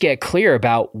let's just get clear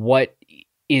about what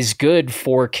is good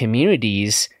for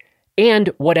communities and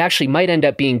what actually might end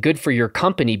up being good for your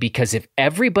company, because if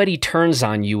everybody turns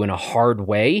on you in a hard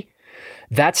way,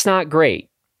 that's not great,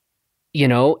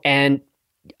 And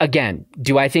again,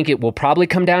 do I think it will probably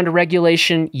come down to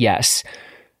regulation? Yes.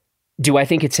 Do I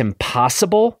think it's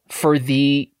impossible for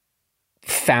the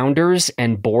founders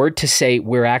and board to say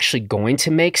we're actually going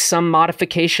to make some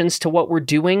modifications to what we're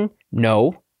doing?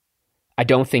 No, I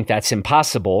don't think that's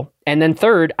impossible. And then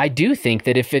third, I do think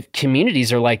that if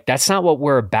communities are like, that's not what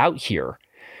we're about here,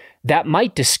 that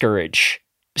might discourage,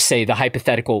 say, the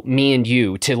hypothetical me and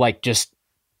you to like just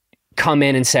come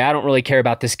in and say, I don't really care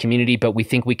about this community, but we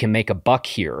think we can make a buck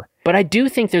here. But I do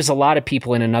think there's a lot of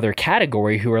people in another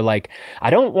category who are like, I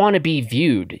don't want to be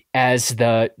viewed as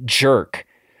the jerk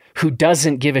who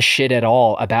doesn't give a shit at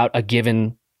all about a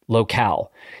given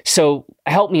locale. So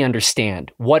help me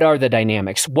understand, what are the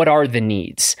dynamics? What are the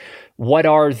needs? What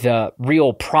are the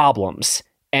real problems?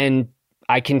 And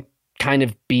I can kind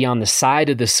of be on the side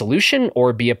of the solution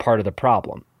or be a part of the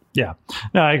problem. Yeah,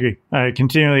 no, I agree.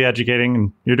 Continually educating,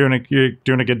 and you're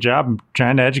doing a good job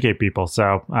trying to educate people.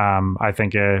 So I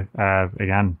think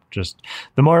again, just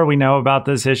the more we know about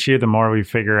this issue, the more we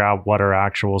figure out what are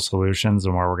actual solutions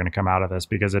and where we're going to come out of this,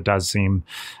 because it does seem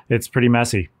it's pretty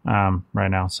messy right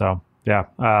now. So yeah,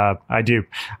 I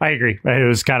agree. It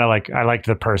was kind of like, I liked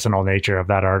the personal nature of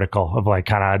that article, of like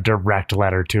kind of a direct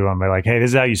letter to them. They're like, hey,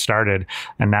 this is how you started,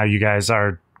 and now you guys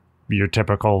are your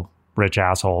typical rich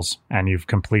assholes, and you've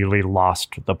completely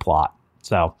lost the plot.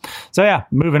 So yeah,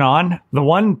 moving on. The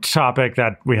one topic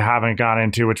that we haven't got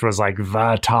into, which was like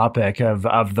the topic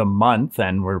of the month,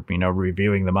 and we're,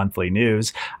 reviewing the monthly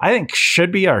news, I think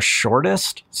should be our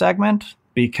shortest segment,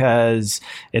 because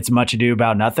it's much ado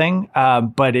about nothing.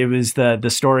 But it was the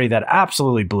story that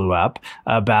absolutely blew up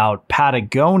about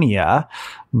Patagonia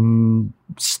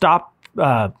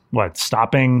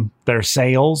stopping their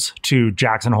sales to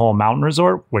Jackson Hole Mountain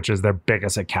Resort, which is their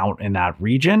biggest account in that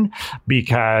region,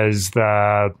 because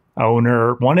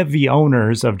one of the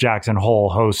owners of Jackson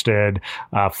Hole hosted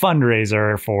a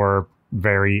fundraiser for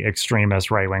very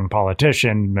extremist right-wing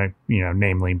politician,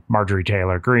 namely Marjorie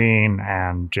Taylor Greene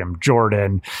and Jim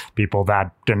Jordan, people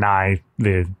that deny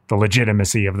the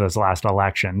legitimacy of this last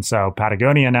election. So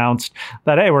Patagonia announced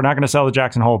that, hey, we're not going to sell to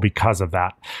Jackson Hole because of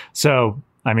that. So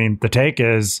I mean, the take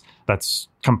is that's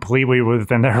completely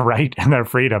within their right and their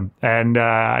freedom. And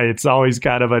it's always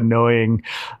kind of annoying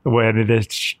when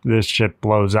this shit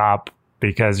blows up,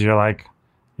 because you're like,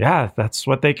 yeah, that's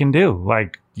what they can do.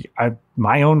 Like,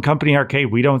 my own company,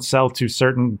 Arcade, we don't sell to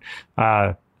certain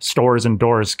stores and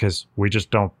doors because we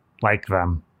just don't like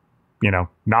them.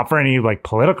 Not for any like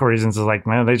political reasons. It's like,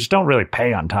 man, they just don't really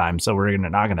pay on time, so we're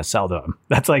not going to sell to them.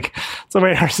 That's the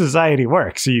way our society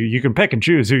works. So you can pick and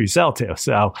choose who you sell to.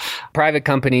 So private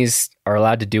companies are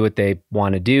allowed to do what they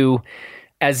want to do.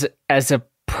 As a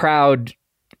proud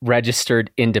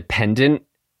registered independent,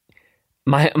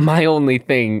 my only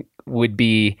thing would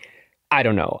be, I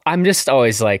don't know. I'm just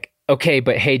always like, okay,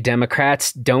 but hey,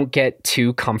 Democrats, don't get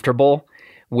too comfortable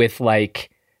with like,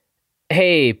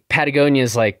 hey,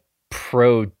 Patagonia's like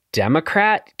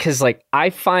pro-Democrat, because like I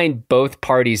find both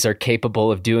parties are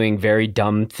capable of doing very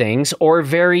dumb things, or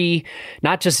very,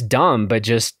 not just dumb, but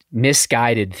just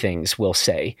misguided things, we'll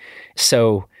say.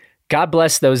 So God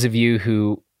bless those of you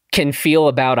who can feel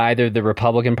about either the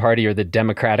Republican Party or the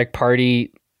Democratic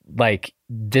Party like,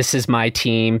 this is my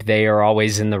team, they are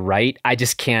always in the right. I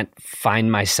just can't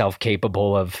find myself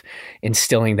capable of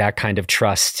instilling that kind of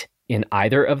trust in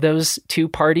either of those two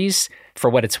parties, for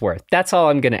what it's worth. That's all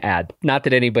I'm going to add. Not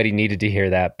that anybody needed to hear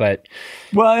that, but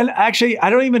well, and actually, I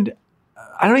don't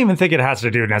even think it has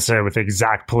to do necessarily with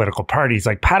exact political parties.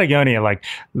 Like Patagonia, like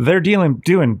they're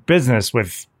doing business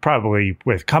with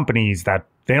companies that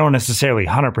they don't necessarily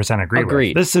 100% agree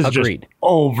with. This is just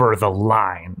over the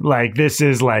line. Like, this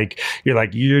is like,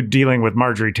 you're dealing with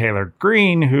Marjorie Taylor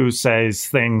Greene, who says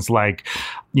things like,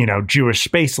 Jewish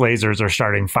space lasers are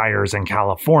starting fires in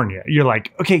California. You're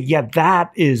like, okay, yeah,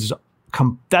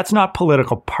 that's not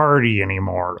political party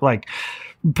anymore. Like,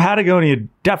 Patagonia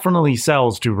definitely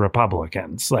sells to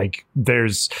Republicans. Like,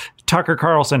 there's Tucker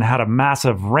Carlson had a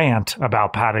massive rant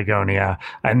about Patagonia,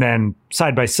 and then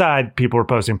side by side, people were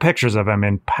posting pictures of him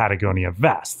in Patagonia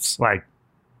vests. Like,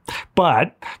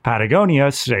 but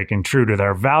Patagonia, sticking true to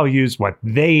their values, what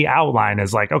they outline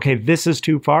is like, okay, this is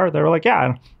too far. They were like, yeah,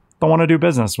 I don't want to do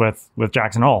business with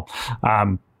Jackson Hole.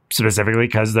 Specifically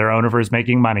because their owner is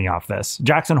making money off this.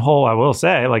 Jackson Hole, I will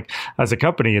say, like, as a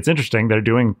company, it's interesting. They're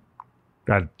doing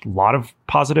a lot of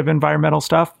positive environmental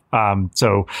stuff.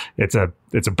 So it's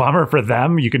a bummer for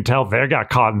them. You can tell they got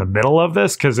caught in the middle of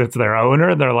this because it's their owner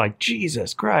and they're like,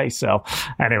 Jesus Christ. So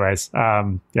anyways,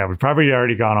 we've probably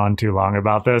already gone on too long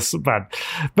about this, but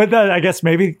I guess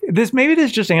maybe this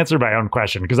just answered my own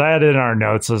question, because I had it in our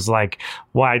notes as like,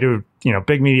 why do,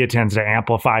 big media tends to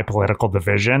amplify political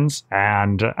divisions.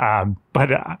 And, but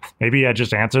maybe I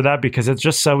just answered that because it's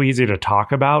just so easy to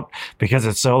talk about, because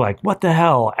it's so like, what the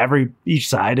hell? Each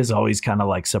side is always kind of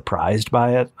like surprised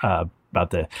by it.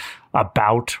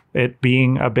 About it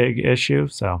being a big issue.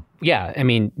 So yeah, I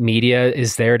mean, media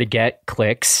is there to get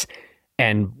clicks,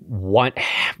 and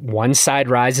one side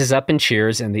rises up and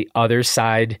cheers, and the other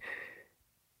side,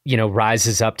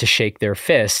 rises up to shake their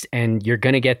fist, and you're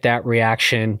going to get that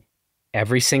reaction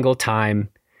every single time.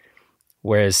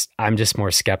 Whereas I'm just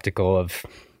more skeptical of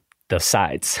the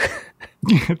sides.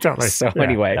 Totally. So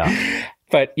anyway,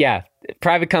 but yeah,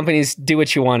 private companies, do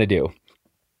what you want to do.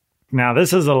 Now,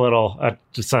 this is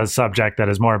just a subject that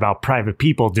is more about private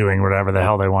people doing whatever the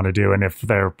hell they want to do, and if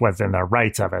they're within their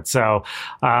rights of it. So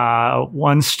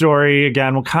one story,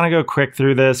 again, we'll kind of go quick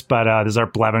through this, but this is our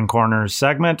Blevin Corners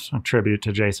segment, a tribute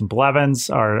to Jason Blevins,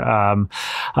 our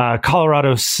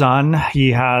Colorado Sun.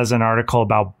 He has an article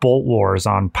about bolt wars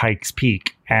on Pikes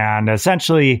Peak. And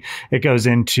essentially, it goes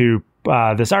into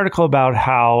this article about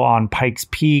how on Pikes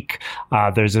Peak,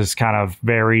 there's this kind of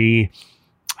very,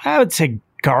 I would say,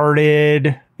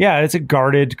 guarded. Yeah, it's a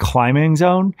guarded climbing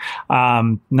zone.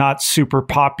 Not super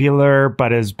popular,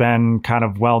 but has been kind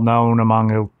of well known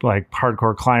among like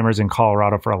hardcore climbers in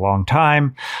Colorado for a long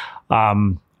time.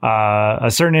 A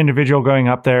certain individual going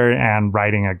up there and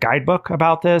writing a guidebook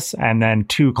about this, and then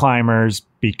two climbers,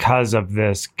 because of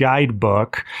this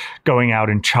guidebook, going out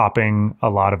and chopping a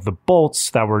lot of the bolts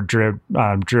that were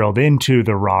drilled into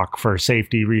the rock for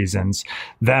safety reasons,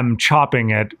 them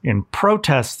chopping it in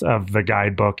protest of the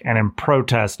guidebook and in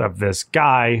protest of this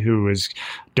guy who is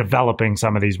developing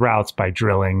some of these routes by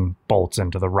drilling bolts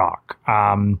into the rock.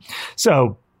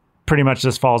 So pretty much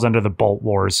this falls under the bolt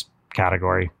wars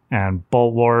category. And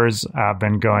bolt wars have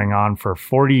been going on for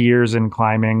 40 years in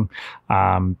climbing.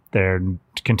 They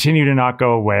continue to not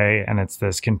go away. And it's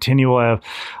this continual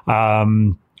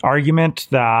argument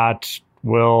that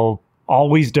will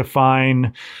always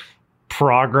define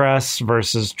progress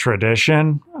versus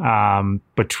tradition,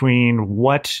 between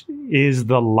what is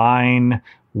the line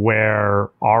where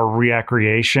our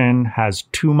recreation has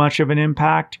too much of an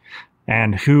impact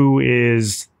and who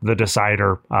is the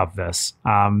decider of this.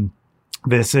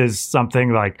 This is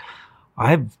something like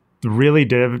I've really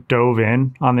dove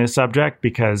in on this subject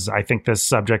because I think this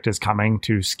subject is coming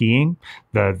to skiing,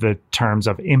 the terms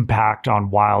of impact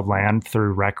on wildland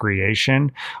through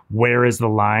recreation. Where is the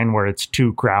line where it's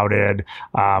too crowded,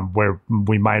 where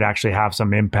we might actually have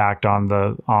some impact on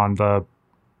the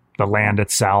land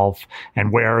itself,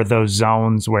 and where are those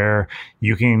zones where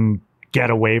you can get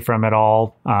away from it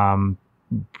all,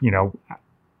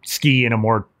 ski in a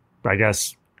more, I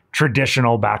guess,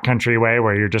 traditional backcountry way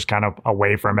where you're just kind of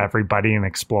away from everybody and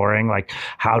exploring. Like,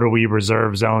 how do we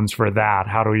reserve zones for that?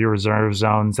 How do we reserve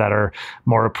zones that are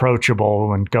more approachable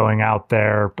when going out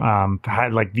there?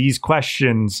 Like, these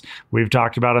questions we've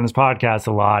talked about on this podcast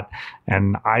a lot,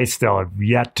 and I still have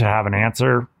yet to have an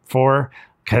answer for,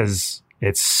 because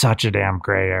it's such a damn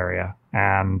gray area.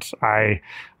 And I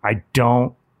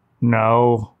don't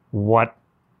know what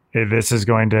this is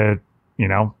going to,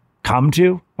 come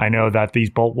to. I know that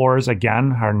these bolt wars,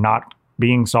 again, are not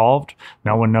being solved.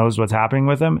 No one knows what's happening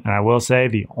with them. And I will say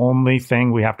the only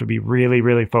thing we have to be really,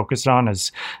 really focused on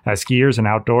as skiers and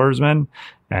outdoorsmen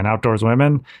and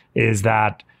outdoorswomen is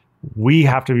that we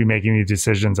have to be making these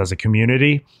decisions as a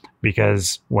community,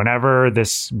 because whenever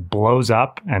this blows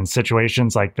up and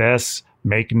situations like this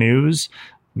make news,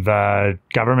 the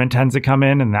government tends to come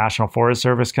in, and the National Forest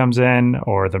Service comes in,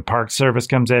 or the Park Service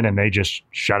comes in, and they just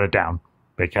shut it down,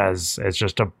 because it's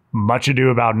just a much ado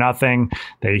about nothing.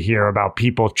 They hear about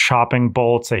people chopping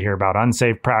bolts. They hear about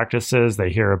unsafe practices. They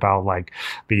hear about like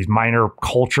these minor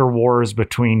culture wars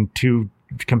between two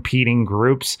competing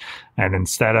groups. And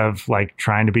instead of like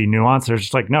trying to be nuanced, they're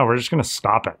just like, no, we're just going to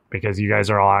stop it because you guys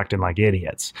are all acting like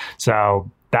idiots. So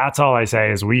that's all I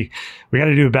say is we got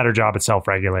to do a better job at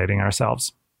self-regulating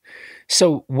ourselves.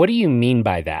 So what do you mean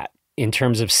by that in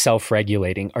terms of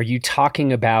self-regulating? Are you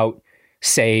talking about,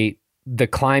 say, the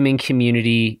climbing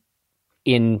community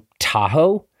in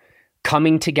Tahoe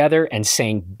coming together and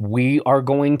saying, we are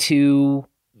going to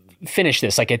finish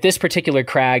this? Like, at this particular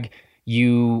crag,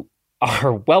 you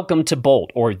are welcome to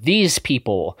bolt, or these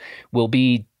people will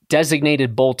be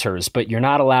designated bolters, but you're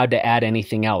not allowed to add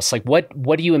anything else. Like, what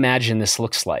do you imagine this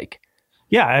looks like?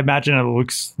 Yeah, I imagine it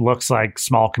looks like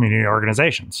small community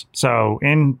organizations. So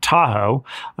in Tahoe,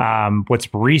 what's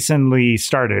recently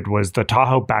started was the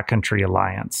Tahoe Backcountry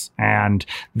Alliance. And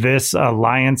this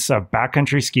alliance of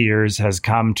backcountry skiers has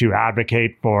come to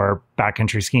advocate for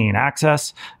backcountry skiing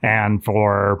access and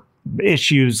for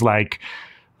issues like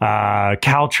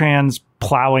Caltrans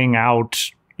plowing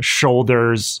out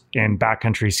shoulders in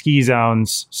backcountry ski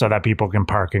zones so that people can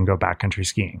park and go backcountry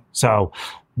skiing. So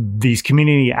these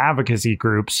community advocacy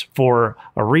groups for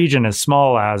a region as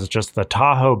small as just the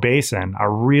Tahoe Basin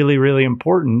are really, really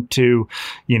important to,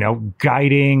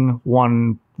 guiding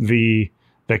the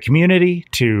community,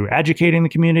 to educating the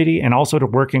community, and also to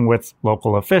working with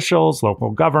local officials,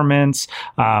 local governments,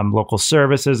 local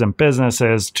services and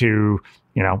businesses to,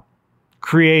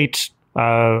 create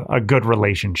a good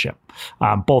relationship,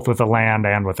 both with the land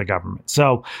and with the government.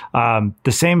 So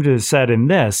the same is said in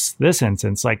this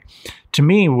instance. Like, to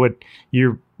me, what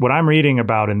I'm reading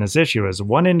about in this issue is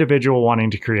one individual wanting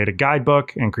to create a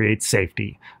guidebook and create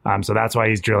safety. So that's why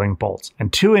he's drilling bolts.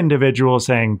 And two individuals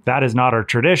saying that is not our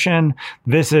tradition.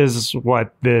 This is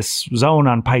what this zone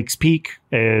on Pikes Peak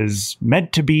is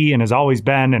meant to be and has always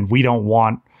been, and we don't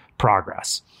want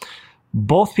progress.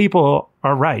 Both people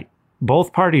are right.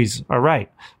 Both parties are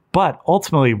right. But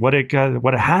ultimately, what it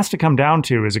has to come down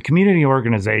to is a community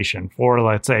organization for,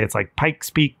 let's say, it's like Pikes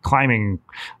Peak Climbing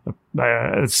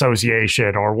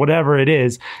Association or whatever it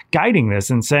is, guiding this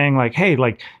and saying like, hey,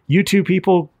 like, you two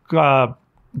people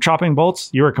chopping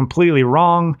bolts, you are completely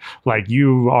wrong. Like,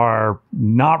 you are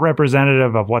not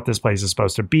representative of what this place is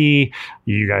supposed to be.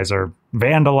 You guys are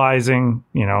vandalizing,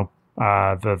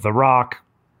 the rock.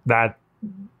 That.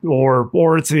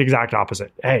 Or it's the exact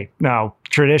opposite. Hey, no,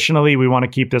 traditionally we want to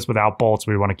keep this without bolts.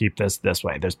 We want to keep this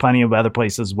way. There's plenty of other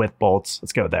places with bolts.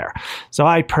 Let's go there. So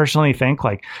I personally think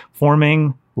like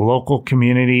forming local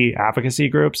community advocacy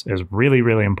groups is really,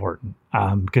 really important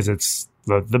because it's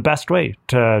the best way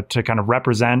to kind of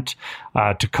represent,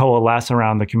 to coalesce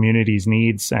around the community's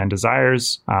needs and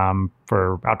desires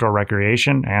for outdoor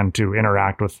recreation and to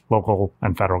interact with local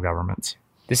and federal governments.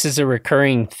 This is a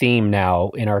recurring theme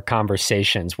now in our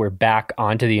conversations. We're back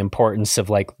onto the importance of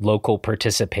like local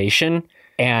participation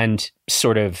and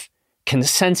sort of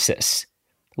consensus.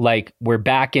 Like, we're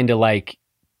back into like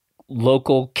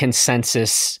local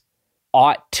consensus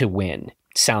ought to win,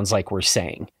 sounds like we're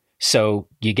saying. So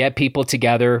you get people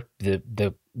together,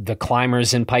 the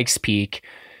climbers in Pikes Peak,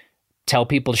 tell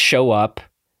people to show up,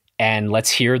 and let's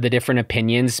hear the different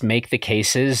opinions, make the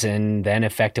cases, and then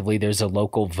effectively there's a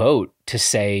local vote to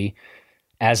say,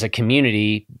 as a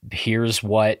community, here's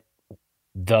what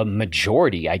the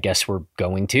majority, I guess we're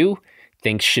going to,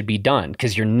 thinks should be done,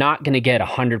 because you're not going to get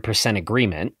 100%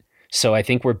 agreement. So I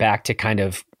think we're back to kind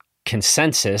of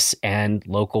consensus and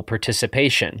local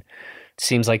participation. It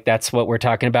seems like that's what we're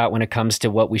talking about when it comes to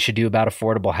what we should do about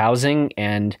affordable housing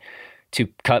and to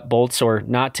cut bolts or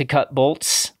not to cut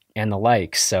bolts and the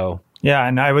like. So yeah,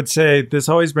 and I would say this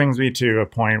always brings me to a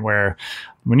point where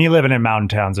when you live in mountain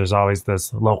towns, there's always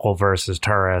this local versus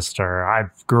tourist, or I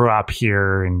grew up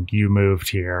here and you moved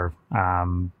here.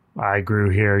 I grew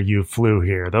here, you flew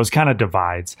here, those kind of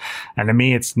divides. And to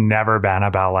me, it's never been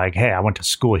about like, hey, I went to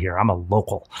school here, I'm a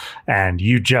local, and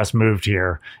you just moved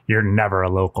here, you're never a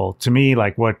local. To me,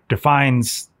 like what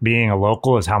defines being a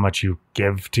local is how much you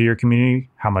give to your community,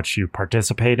 how much you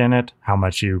participate in it, how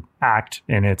much you act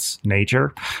in its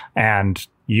nature. And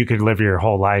you could live your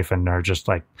whole life and are just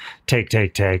like take,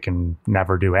 and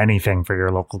never do anything for your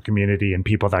local community and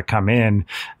people that come in,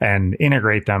 and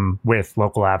integrate them with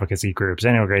local advocacy groups,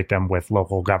 integrate them with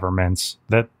local governments.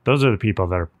 Those are the people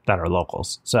that are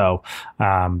locals. So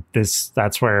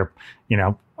that's where,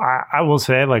 I will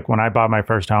say, like, when I bought my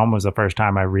first home was the first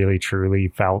time I really truly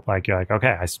felt like, you're like,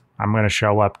 okay, I'm going to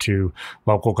show up to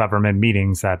local government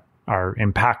meetings that are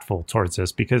impactful towards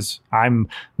this, because I'm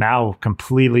now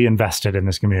completely invested in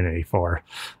this community for,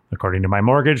 according to my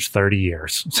mortgage, 30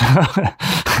 years.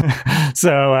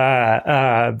 So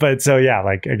yeah,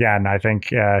 like, again, I think,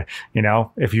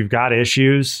 if you've got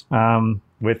issues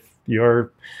with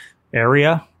your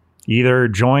area, either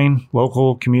join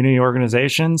local community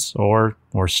organizations or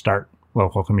start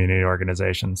local community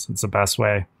organizations. It's the best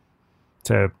way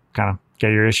to kind of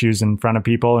get your issues in front of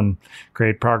people and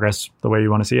create progress the way you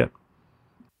want to see it.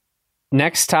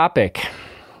 Next topic.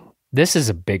 This is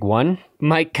a big one.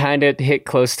 Might kind of hit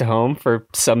close to home for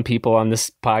some people on this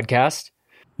podcast.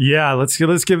 Yeah, let's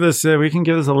give this. We can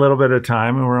give this a little bit of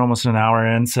time. We're almost an hour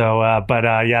in. So,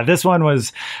 yeah, this one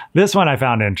I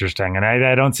found interesting, and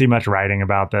I don't see much writing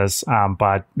about this.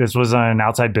 But this was an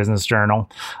Outside Business Journal.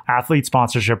 Athlete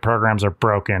sponsorship programs are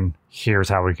broken. Here's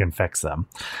how we can fix them.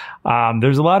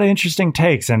 There's a lot of interesting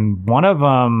takes, and one of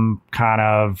them kind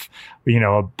of,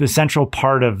 the central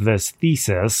part of this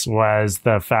thesis was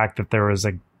the fact that there was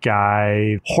a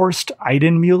guy, Horst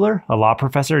Eidenmuller, a law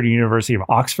professor at the University of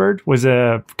Oxford, was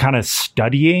kind of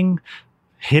studying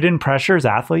hidden pressures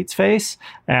athletes face.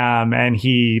 And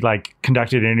he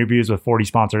conducted interviews with 40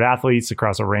 sponsored athletes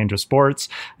across a range of sports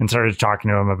and started talking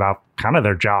to them about kind of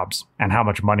their jobs and how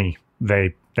much money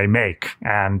they make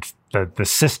and the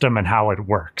system and how it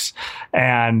works.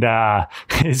 And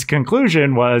his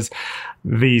conclusion was,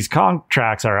 these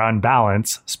contracts are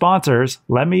unbalanced. Sponsors,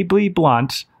 let me be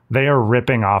blunt, they are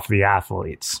ripping off the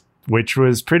athletes, which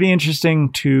was pretty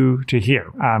interesting to hear.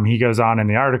 He goes on in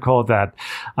the article that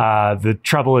the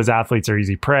trouble is athletes are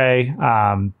easy prey.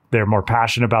 They're more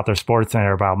passionate about their sports than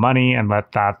they're about money, and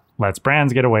lets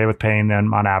brands get away with paying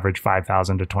them on average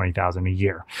 $5,000 to $20,000 a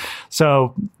year.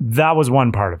 So that was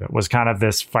one part of it, was kind of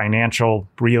this financial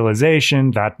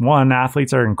realization that, one,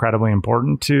 athletes are incredibly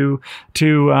important to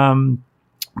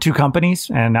companies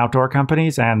and outdoor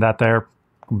companies, and that they're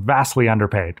vastly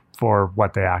underpaid for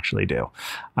what they actually do,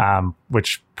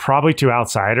 which probably to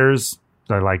outsiders,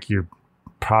 they're like, you're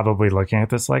probably looking at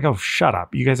this like, oh, shut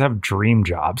up, you guys have dream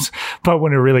jobs. But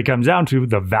when it really comes down to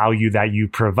the value that you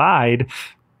provide,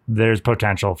 there's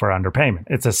potential for underpayment.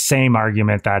 It's the same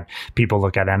argument that people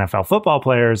look at NFL football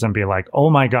players and be like, oh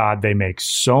my God, they make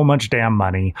so much damn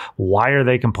money. Why are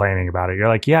they complaining about it? You're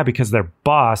like, yeah, because their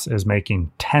boss is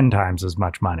making 10 times as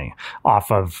much money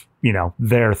off of,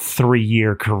 their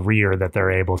 3-year career that they're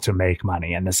able to make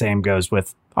money. And the same goes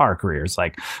with our careers.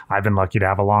 Like, I've been lucky to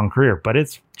have a long career, but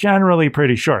it's generally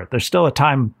pretty short. There's still a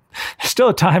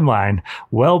timeline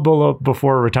well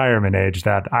before retirement age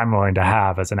that I'm going to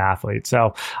have as an athlete.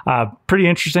 So pretty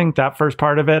interesting, that first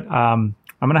part of it. I'm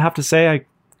going to have to say I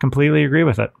completely agree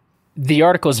with it. The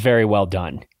article is very well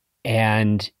done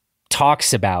and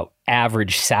talks about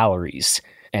average salaries,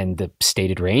 and the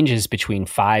stated range is between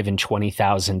 $5,000 and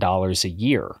 $20,000 a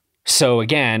year. So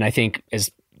again, I think, as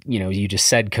you just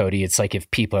said, Cody, it's like if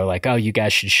people are like, oh, you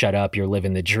guys should shut up, you're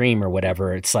living the dream or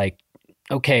whatever. It's like,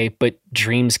 okay, but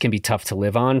dreams can be tough to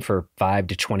live on for $5,000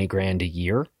 to $20,000 a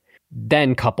year.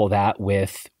 Then couple that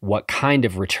with what kind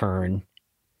of return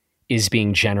is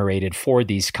being generated for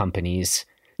these companies.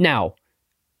 Now,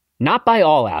 not by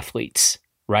all athletes,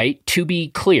 right? To be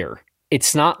clear,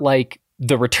 it's not like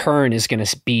the return is going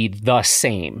to be the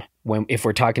same if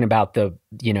we're talking about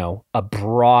a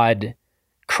broad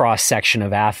cross section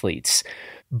of athletes,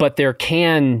 but there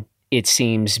can, it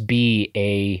seems, be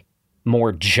a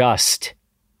more just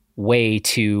way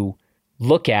to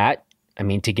look at, I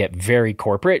mean, to get very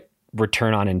corporate,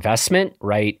 return on investment,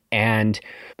 right? And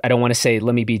I don't want to say,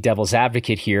 let me be devil's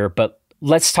advocate here, but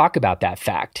let's talk about that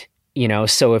fact.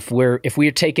 So if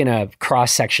we're taking a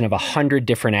cross section of 100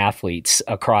 different athletes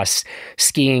across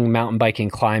skiing, mountain biking,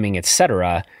 climbing,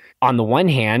 etc., on the one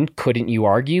hand, couldn't you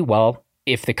argue, well,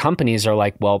 if the companies are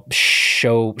like, well,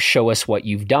 show us what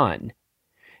you've done.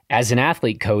 As an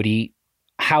athlete, Cody,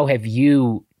 how have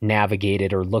you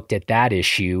navigated or looked at that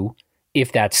issue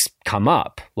if that's come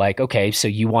up? Like, okay, so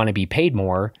you want to be paid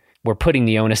more. We're putting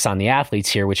the onus on the athletes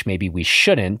here, which maybe we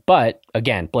shouldn't. But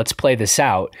again, let's play this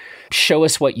out. Show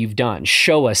us what you've done.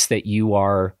 Show us that you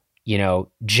are,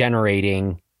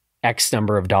 generating X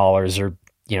number of dollars or,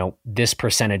 this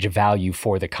percentage of value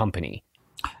for the company.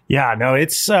 Yeah, no,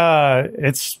 it's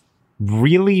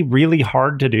really, really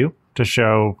hard to do, to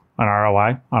show an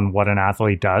ROI on what an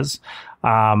athlete does.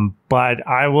 But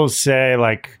I will say,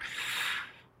 like,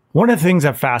 one of the things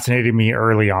that fascinated me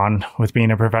early on with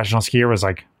being a professional skier was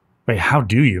like, wait, how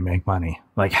do you make money?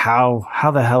 Like, how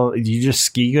the hell, you just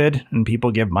ski good and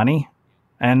people give money?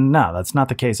 And no, that's not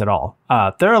the case at all.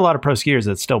 There are a lot of pro skiers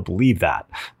that still believe that.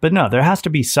 But no, there has to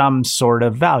be some sort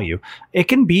of value. It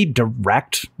can be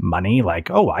direct money, like,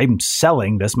 oh, I'm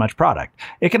selling this much product.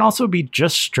 It can also be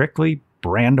just strictly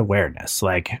brand awareness.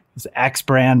 Like, X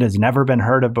brand has never been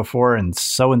heard of before and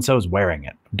so is wearing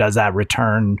it. Does that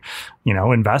return,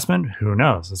 investment? Who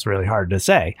knows? It's really hard to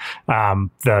say.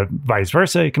 The vice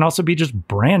versa, it can also be just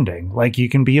branding. Like, you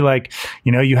can be like,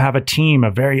 you have a team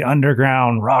of very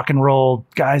underground rock and roll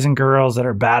guys and girls that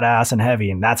are badass and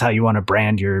heavy, and that's how you want to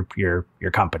brand your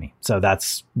company. So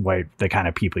that's what the kind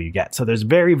of people you get. So there's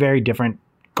very, very different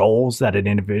goals that an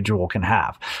individual can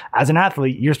have. As an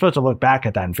athlete, you're supposed to look back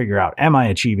at that and figure out, am I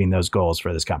achieving those goals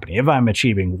for this company? If I'm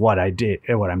achieving what I did,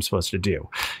 what I'm supposed to do,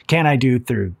 can I do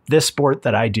through this sport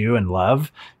that I do and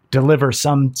love, deliver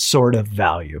some sort of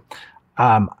value?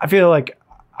 I feel like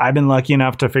I've been lucky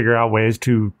enough to figure out ways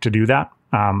to do that.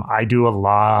 I do a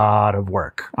lot of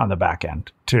work on the back end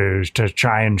to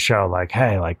try and show, like,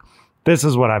 hey, like, this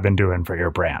is what I've been doing for your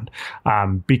brand,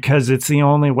 because it's the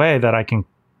only way that I can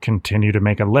continue to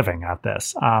make a living at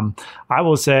this. I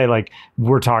will say, like,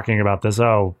 we're talking about this,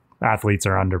 athletes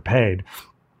are underpaid.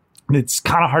 It's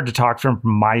kind of hard to talk from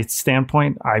my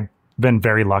standpoint. I've been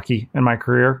very lucky in my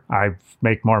career. I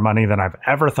make more money than I've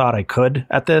ever thought I could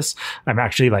at this. I'm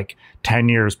actually like 10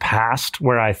 years past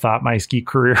where I thought my ski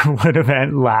career would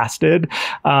have lasted.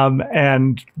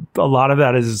 And a lot of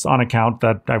that is on account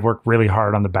that I've worked really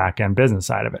hard on the back end business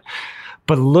side of it.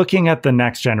 But looking at the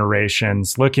next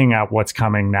generations, looking at what's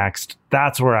coming next,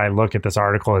 that's where I look at this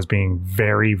article as being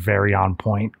very, very on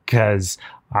point, because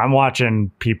I'm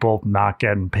watching people not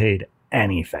getting paid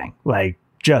anything. Like,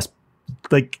 just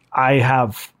like, I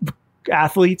have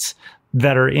athletes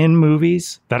that are in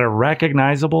movies that are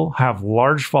recognizable, have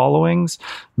large followings,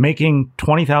 making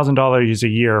 $20,000 a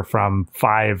year from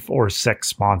 5 or 6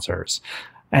 sponsors.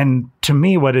 And to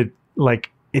me,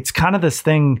 it's kind of this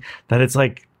thing that it's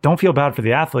like, don't feel bad for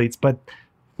the athletes, but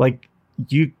like,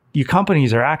 you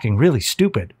companies are acting really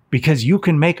stupid, because you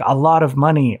can make a lot of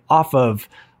money off of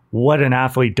what an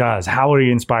athlete does, how he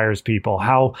inspires people,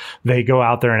 how they go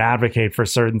out there and advocate for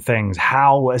certain things,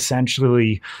 how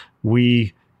essentially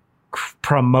we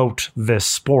promote this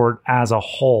sport as a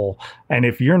whole. And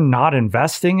if you're not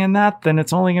investing in that, then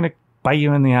it's only going to bite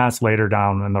you in the ass later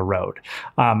down in the road.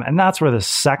 And that's where the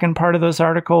second part of this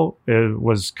article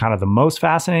was kind of the most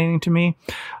fascinating to me.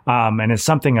 And it's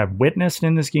something I've witnessed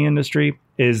in the ski industry,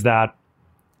 is that,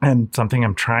 and something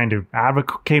I'm trying to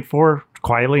advocate for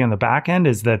quietly on the back end,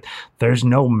 is that there's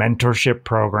no mentorship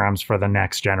programs for the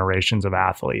next generations of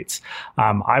athletes.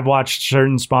 I've watched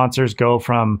certain sponsors go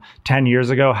from 10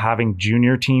 years ago having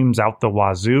junior teams out the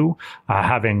wazoo,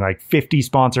 having like 50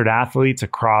 sponsored athletes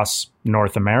across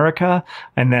North America,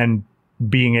 and then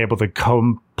being able to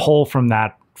pull from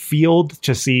that field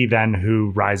to see then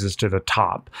who rises to the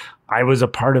top. I was a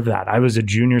part of that. I was a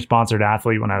junior sponsored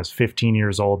athlete when I was 15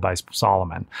 years old by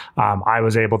Salomon. I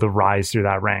was able to rise through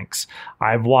that ranks.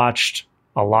 I've watched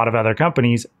a lot of other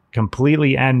companies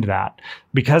completely end that.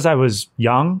 Because I was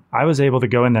young, I was able to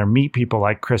go in there, meet people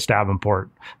like Chris Davenport,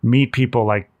 meet people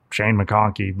like Shane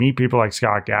McConkey, meet people like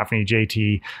Scott Gaffney,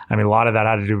 JT. I mean, a lot of that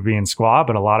had to do with being squad,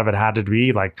 but a lot of it had to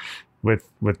be like with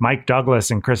Mike Douglas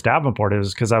and Chris Davenport. It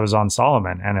was because I was on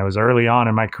Salomon, and it was early on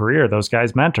in my career. Those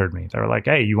guys mentored me. They were like,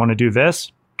 hey, you want to do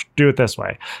this? Do it this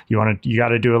way. You got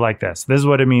to do it like this. This is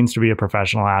what it means to be a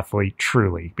professional athlete,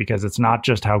 truly, because it's not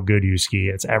just how good you ski,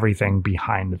 it's everything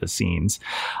behind the scenes.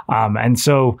 And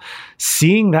so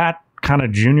seeing that kind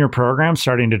of junior program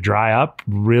starting to dry up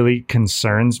really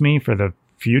concerns me for the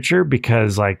future,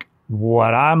 because like,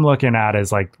 what I'm looking at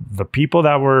is like the people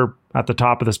that were at the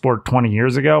top of the sport 20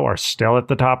 years ago are still at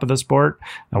the top of the sport,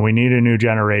 and we need a new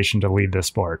generation to lead the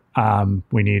sport.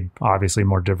 We need obviously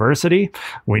more diversity.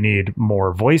 We need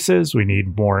more voices. We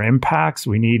need more impacts.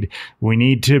 We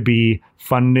need to be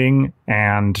funding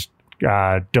and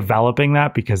developing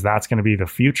that, because that's going to be the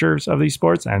futures of these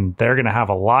sports, and they're going to have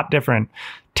a lot different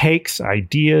takes,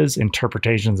 ideas,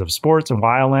 interpretations of sports and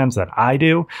wildlands that I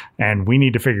do, and we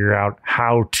need to figure out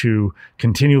how to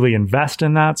continually invest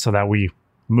in that so that we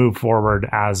move forward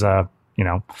as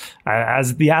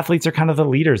as the athletes are kind of the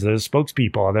leaders, they're the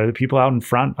spokespeople, they're the people out in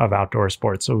front of outdoor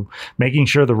sports. So making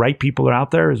sure the right people are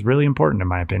out there is really important, in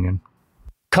my opinion.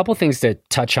 Couple things to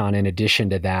touch on in addition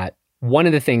to that. One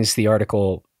of the things the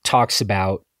article talks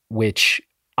about, which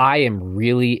I am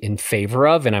really in favor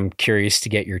of, and I'm curious to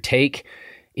get your take,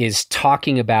 is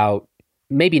talking about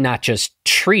maybe not just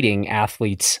treating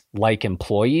athletes like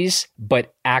employees,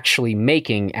 but actually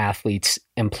making athletes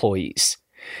employees.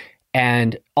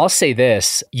 And I'll say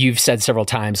this, you've said several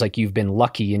times, like you've been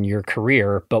lucky in your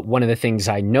career, but one of the things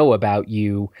I know about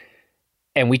you,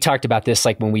 and we talked about this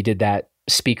like when we did that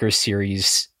speaker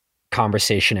series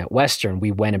conversation at Western,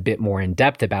 we went a bit more in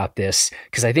depth about this,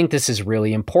 because I think this is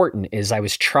really important, is I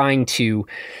was trying to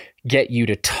get you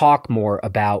to talk more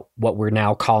about what we're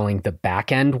now calling the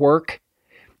back end work.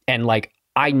 And like,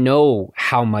 I know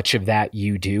how much of that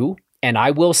you do. And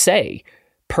I will say,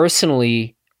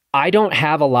 personally, I don't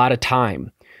have a lot of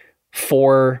time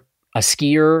for a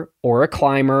skier or a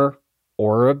climber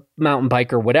or a mountain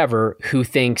biker, whatever, who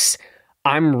thinks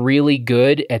I'm really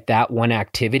good at that one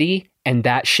activity and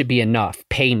that should be enough.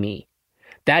 Pay me.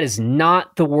 That is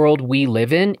not the world we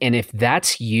live in. And if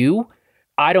that's you,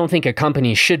 I don't think a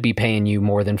company should be paying you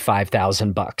more than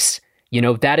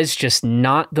 $5,000. That is just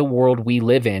not the world we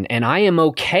live in. And I am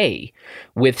okay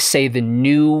with, say, the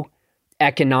new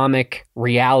economic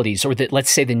realities, or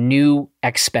let's say the new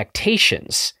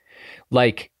expectations,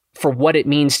 like for what it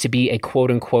means to be a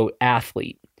quote unquote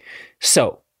athlete.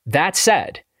 So that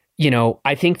said,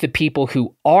 I think the people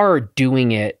who are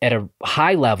doing it at a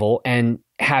high level and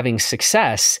having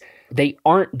success, they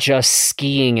aren't just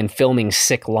skiing and filming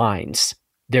sick lines.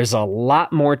 There's a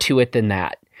lot more to it than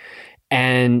that.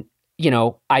 And,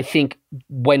 I think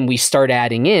when we start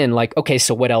adding in like, okay,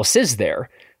 so what else is there?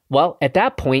 Well, at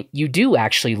that point, you do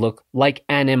actually look like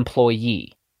an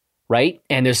employee, right?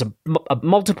 And there's a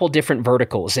multiple different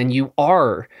verticals, and you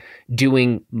are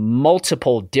doing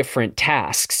multiple different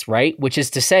tasks, right? Which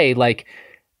is to say, like,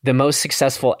 the most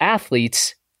successful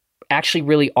athletes actually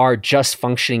really are just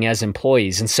functioning as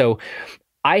employees. And so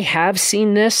I have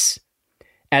seen this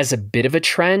as a bit of a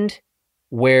trend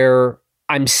where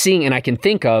I'm seeing, and I can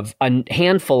think of a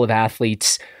handful of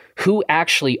athletes who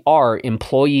actually are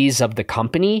employees of the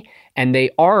company, and they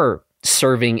are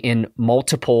serving in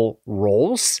multiple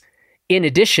roles in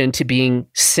addition to being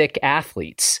sick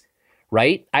athletes,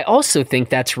 right? I also think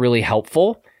that's really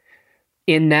helpful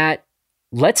in that,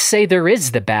 let's say there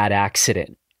is the bad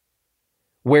accident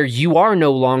where you are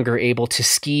no longer able to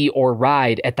ski or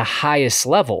ride at the highest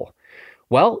level.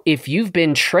 Well, if you've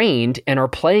been trained and are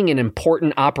playing an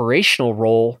important operational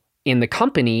role in the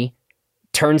company,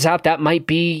 turns out that might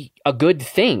be a good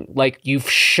thing. Like, you've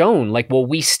shown, like, well,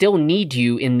 we still need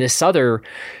you in this other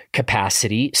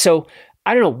capacity. So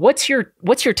I don't know. What's your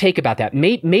take about that?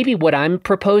 Maybe what I'm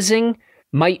proposing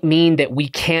might mean that we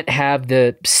can't have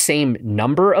the same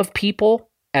number of people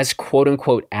as quote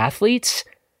unquote athletes.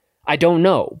 I don't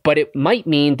know, but it might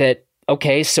mean that,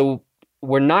 okay, so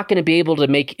we're not going to be able to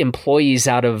make employees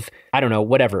out of, I don't know,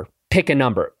 whatever, pick a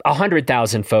number,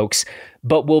 100,000 folks,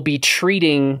 but we'll be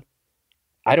treating,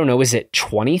 I don't know, is it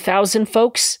 20,000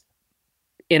 folks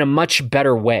in a much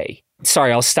better way?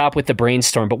 Sorry, I'll stop with the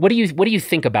brainstorm, but what do you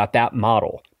think about that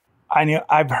model?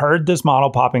 I've heard this model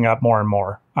popping up more and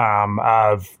more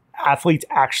of athletes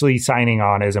actually signing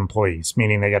on as employees,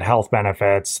 meaning they get health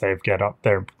benefits. They're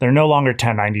no longer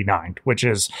 1099, which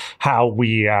is how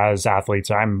we as athletes.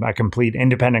 I'm a complete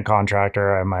independent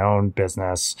contractor. I have my own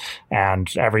business,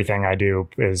 and everything I do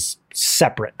is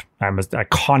separate. I'm a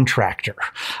contractor.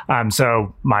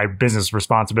 So my business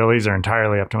responsibilities are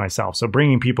entirely up to myself. So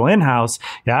bringing people in-house,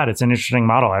 yeah, it's an interesting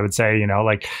model. I would say,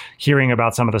 like hearing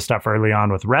about some of the stuff early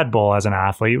on with Red Bull as an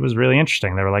athlete was really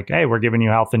interesting. They were like, hey, we're giving you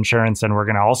health insurance and we're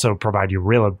going to also provide you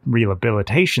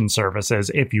rehabilitation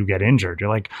services if you get injured. You're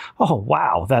like, oh,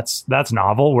 wow, that's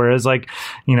novel. Whereas like,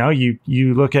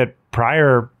 you look at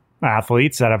prior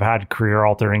athletes that have had career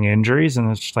altering injuries and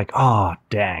it's just like, oh,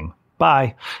 dang.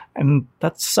 Bye. And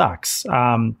that sucks.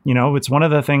 It's one of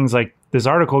the things like this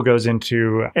article goes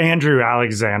into Andrew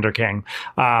Alexander King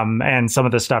and some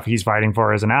of the stuff he's fighting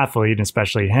for as an athlete, and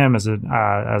especially him as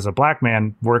a black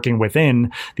man working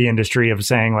within the industry, of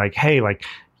saying like, hey, like,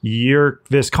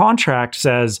 this contract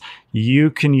says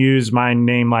you can use my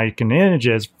name, like, and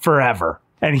images forever.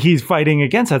 And he's fighting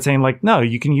against that, saying like, no,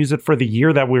 you can use it for the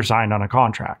year that we're signed on a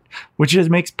contract, which just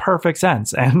makes perfect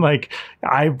sense. And like,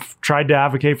 I've tried to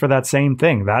advocate for that same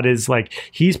thing. That is like,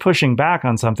 he's pushing back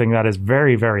on something that is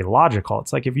very, very logical.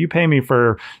 It's like, if you pay me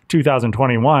for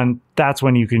 2021, that's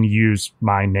when you can use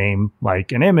my name,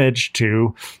 like, an image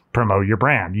to promote your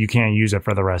brand. You can't use it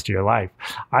for the rest of your life.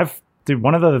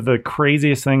 One of the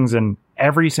craziest things in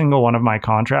every single one of my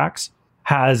contracts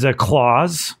has a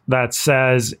clause that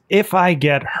says if I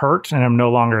get hurt and I'm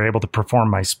no longer able to perform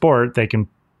my sport, they can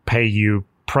pay you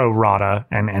pro rata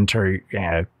and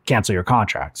cancel your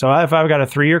contract. So if I've got a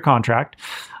 3-year contract,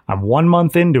 I'm 1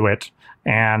 month into it,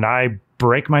 and I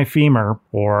break my femur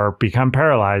or become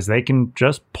paralyzed, they can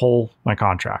just pull my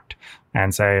contract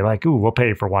and say like, ooh, we'll pay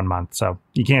you for 1 month, so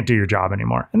you can't do your job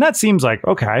anymore. And that seems like,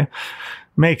 okay,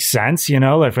 makes sense, you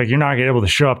know, if like you're not able to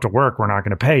show up to work, we're not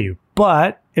going to pay you.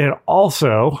 But it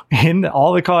also, in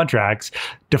all the contracts,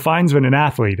 defines what an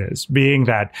athlete is, being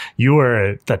that you are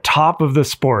at the top of the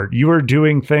sport. You are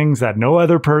doing things that no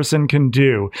other person can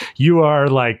do. You are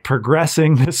like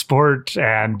progressing the sport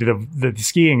and the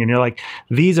skiing. And you're like,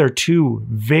 these are two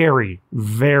very,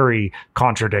 very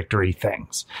contradictory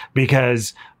things.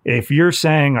 Because if you're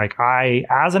saying like, I,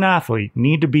 as an athlete,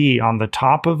 need to be on the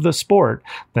top of the sport,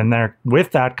 then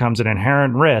with that comes an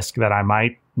inherent risk that I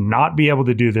might not be able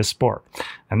to do this sport.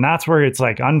 And that's where it's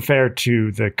like unfair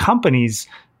to the companies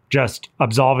just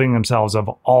absolving themselves of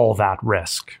all that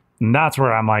risk. And that's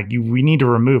where I'm like, we need to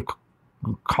remove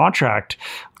contract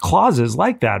clauses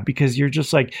like that, because you're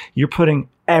just like, you're putting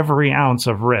every ounce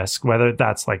of risk, whether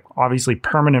that's like obviously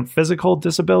permanent physical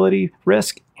disability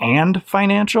risk and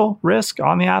financial risk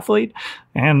on the athlete.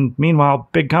 And meanwhile,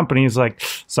 big companies like,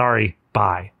 sorry,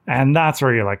 bye. And that's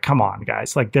where you're like, come on,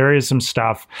 guys. Like, there is some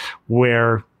stuff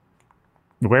where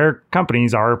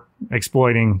companies are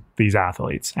exploiting these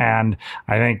athletes. And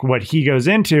I think what he goes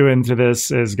into this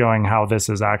is going how this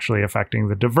is actually affecting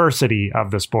the diversity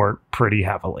of the sport pretty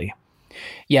heavily.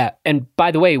 Yeah. And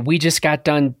by the way, we just got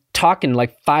done talking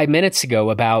like 5 minutes ago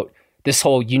about this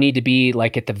whole, you need to be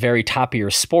like at the very top of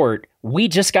your sport. We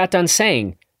just got done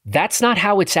saying that's not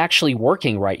how it's actually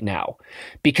working right now.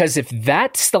 Because if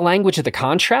that's the language of the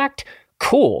contract,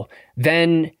 cool,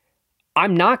 then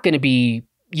I'm not going to be,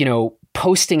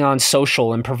 posting on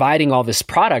social and providing all this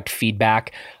product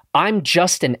feedback. I'm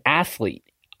just an athlete.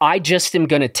 I just am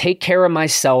going to take care of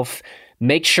myself,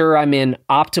 make sure I'm in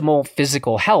optimal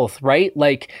physical health, right?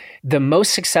 Like, the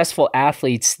most successful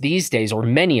athletes these days, or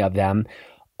many of them,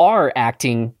 are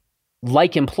acting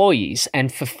like employees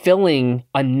and fulfilling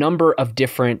a number of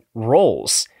different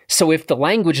roles. So if the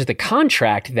language of the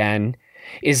contract then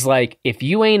is like, if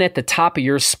you ain't at the top of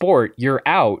your sport, you're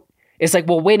out, it's like,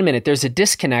 well, wait a minute, there's a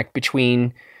disconnect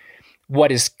between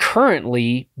what is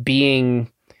currently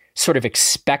being sort of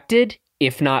expected,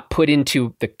 if not put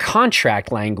into the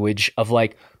contract language of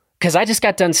like, because I just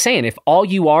got done saying, if all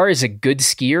you are is a good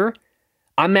skier,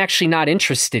 I'm actually not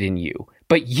interested in you.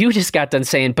 But you just got done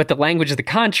saying, but the language of the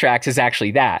contracts is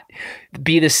actually that.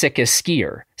 Be the sickest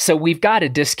skier. So we've got a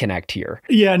disconnect here.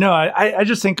 Yeah, no, I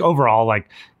just think overall, like,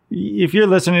 if you're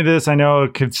listening to this, I know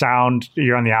it could sound,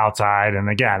 you're on the outside. And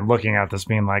again, looking at this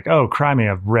being like, oh, cry me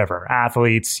a river.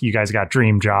 Athletes, you guys got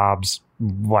dream jobs.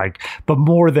 Like, but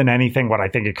more than anything, what I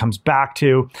think it comes back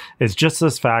to is just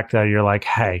this fact that you're like,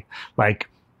 hey, like,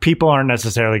 people aren't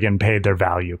necessarily getting paid their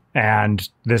value. And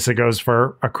this goes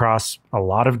for across a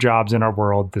lot of jobs in our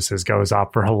world. This goes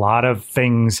up for a lot of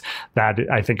things that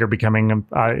I think are becoming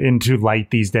into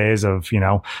light these days of,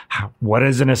 what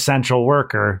is an essential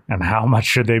worker and how much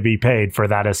should they be paid for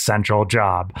that essential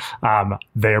job?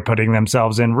 They're putting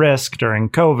themselves in risk during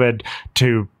COVID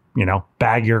to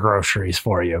bag your groceries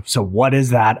for you. So what is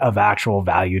that of actual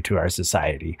value to our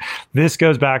society? This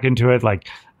goes back into it. Like,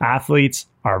 athletes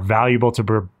are valuable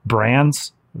to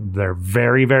brands. They're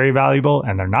very, very valuable,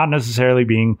 and they're not necessarily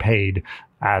being paid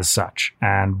as such.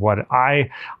 And what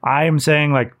I am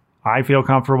saying, like, I feel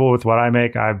comfortable with what I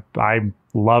make. I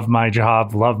love my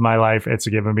job, love my life. It's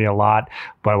given me a lot.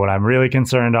 But what I'm really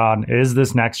concerned on is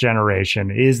this next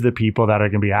generation, is the people that are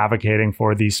going to be advocating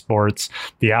for these sports,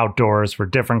 the outdoors, for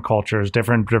different cultures,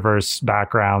 different diverse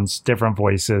backgrounds, different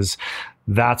voices.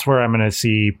 That's where I'm going to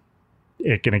see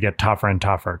it going to get tougher and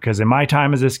tougher. Because in my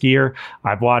time as a skier,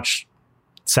 I've watched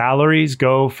salaries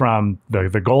go from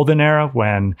the golden era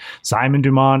when Simon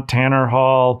Dumont, Tanner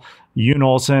Hall, Yoon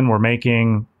Olsen were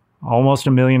making almost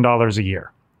 $1 million a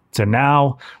year. So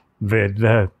now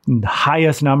the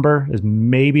highest number is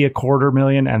maybe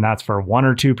 $250,000, and that's for one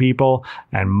or two people.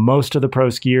 And most of the pro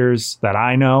skiers that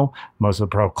I know, most of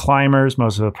the pro climbers,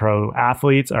 most of the pro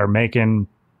athletes are making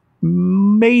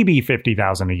maybe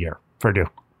 $50,000 a year for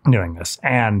doing this.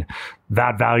 And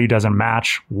that value doesn't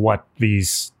match what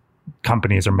these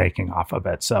companies are making off of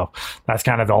it. So that's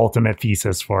kind of the ultimate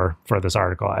thesis for this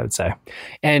article, I would say.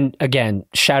 And again,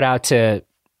 shout out to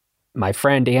my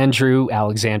friend Andrew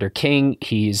Alexander King.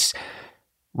 He's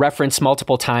referenced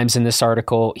multiple times in this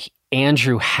article.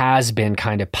 Andrew has been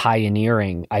kind of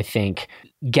pioneering, I think,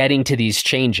 getting to these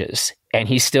changes, and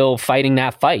he's still fighting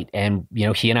that fight. And, you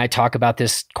know, he and I talk about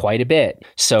this quite a bit.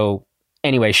 So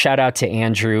anyway, shout out to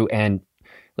Andrew. And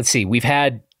let's see, we've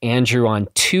had Andrew on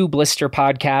 2 Blister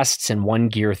podcasts and 1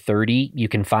 Gear 30. You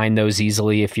can find those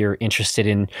easily if you're interested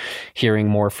in hearing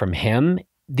more from him.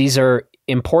 These are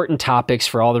important topics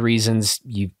for all the reasons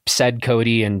you said,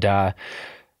 Cody. And I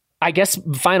guess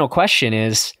the final question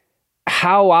is,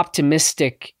 how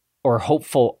optimistic or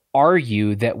hopeful are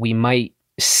you that we might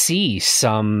see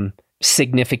some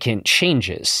significant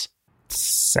changes?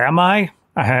 Semi.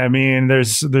 I mean,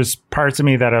 there's parts of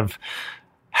me that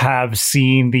have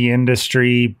seen the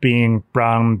industry being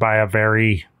run by a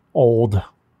very old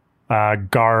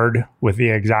guard with the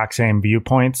exact same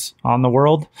viewpoints on the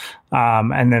world.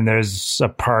 And then there's a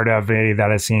part of me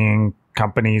that is seeing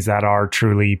companies that are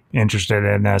truly interested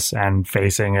in this and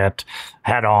facing it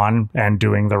head on and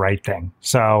doing the right thing.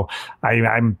 So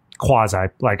I'm quasi,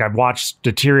 like, I've watched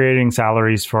deteriorating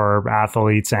salaries for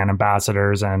athletes and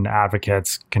ambassadors and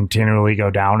advocates continually go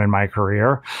down in my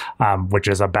career, which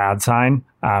is a bad sign,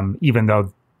 even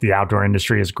though the outdoor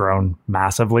industry has grown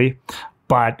massively.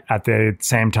 But at the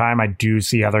same time, I do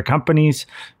see other companies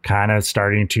kind of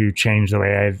starting to change the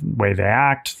way they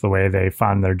act, the way they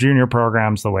fund their junior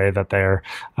programs, the way that their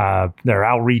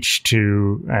outreach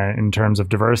to in terms of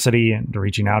diversity and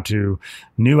reaching out to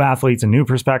new athletes and new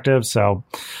perspectives. So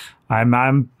I'm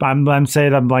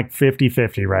saying I'm like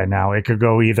 50-50 right now. It could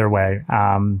go either way.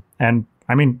 And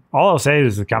I mean, all I'll say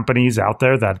is the companies out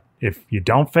there that if you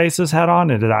don't face this head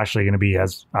on, it is actually going to be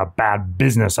as a bad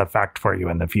business effect for you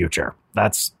in the future.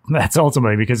 That's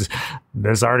ultimately because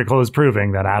this article is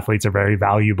proving that athletes are very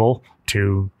valuable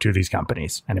to these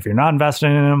companies. And if you're not investing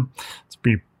in them, it's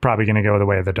probably going to go the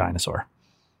way of the dinosaur.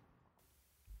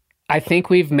 I think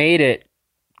we've made it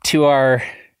to our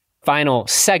final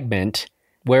segment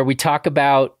where we talk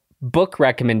about book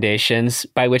recommendations,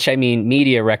 by which I mean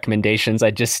media recommendations.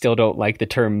 I just still don't like the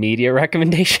term media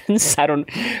recommendations.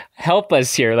 Help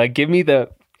us here. Like, give me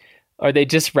are they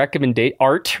just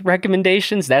art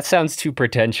recommendations? That sounds too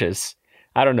pretentious.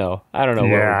 I don't know what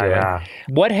we're doing. Yeah.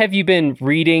 What have you been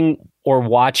reading or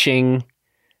watching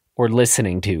or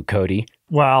listening to, Cody?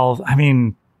 Well, I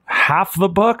mean, half the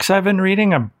books I've been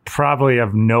reading are probably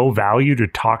of no value to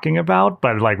talking about,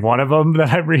 but like one of them that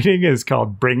I'm reading is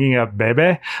called Bringing Up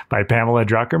Bebe by Pamela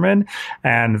Druckerman.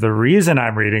 And the reason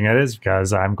I'm reading it is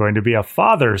because I'm going to be a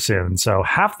father soon. So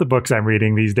half the books I'm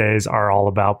reading these days are all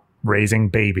about raising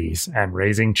babies and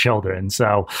raising children.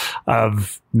 So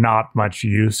of not much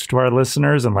use to our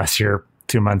listeners, unless you're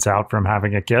 2 months out from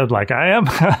having a kid like I am.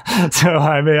 So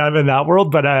I'm in that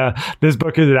world, but this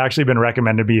book has actually been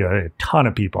recommended to me a ton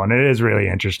of people, and it is really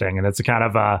interesting. And it's kind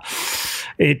of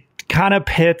it kind of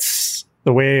pits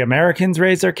the way Americans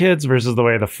raise their kids versus the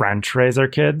way the French raise their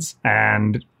kids.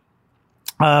 And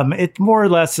it more or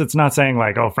less, it's not saying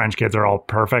like, oh, French kids are all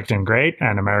perfect and great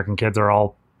and American kids are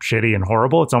all shitty and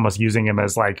horrible. It's almost using them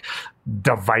as like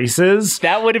devices.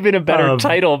 That would have been a better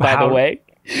title, by the way.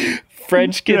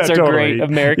 French kids are totally great.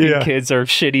 American kids are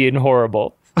shitty and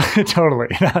horrible. Totally.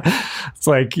 It's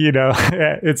like,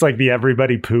 it's like the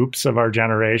everybody poops of our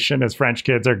generation, as French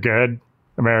kids are good,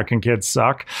 American kids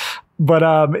suck. But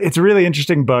it's a really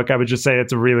interesting book. I would just say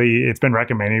it's been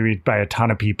recommended by a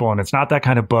ton of people. And it's not that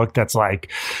kind of book that's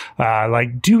like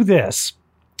do this,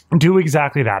 do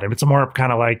exactly that. It's more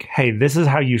kind of like, hey, this is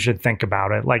how you should think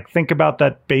about it. Like, think about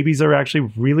that babies are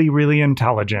actually really, really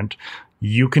intelligent.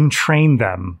 You can train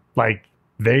them. Like,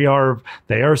 they are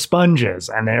sponges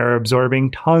and they are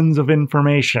absorbing tons of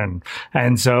information.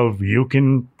 And so you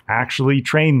can actually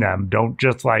train them. Don't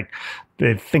just like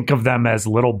think of them as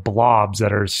little blobs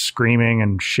that are screaming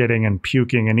and shitting and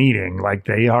puking and eating. Like,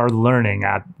 they are learning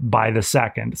by the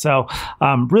second. So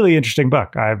really interesting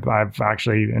book. I've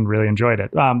actually really enjoyed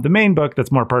it. The main book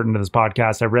that's more pertinent to this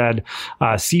podcast, I read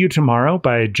See You Tomorrow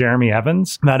by Jeremy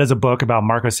Evans. That is a book about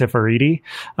Marco Cifaridi.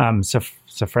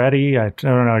 Safredi. I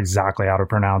don't know exactly how to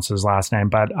pronounce his last name,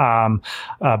 but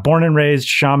born and raised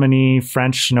Chamonix,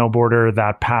 French snowboarder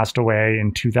that passed away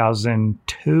in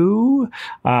 2002.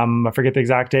 I forget the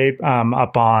exact date,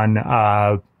 up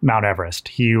on Mount Everest.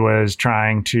 He was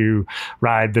trying to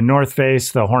ride the North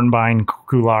Face, the Hornbein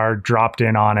Couloir, dropped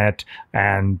in on it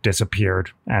and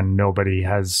disappeared, and nobody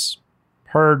has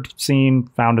heard, seen,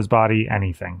 found his body,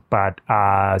 anything. But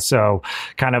so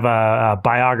kind of a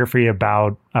biography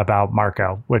about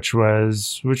Marco, which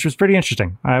was pretty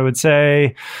interesting. I would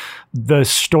say the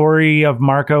story of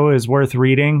Marco is worth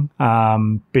reading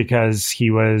because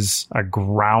he was a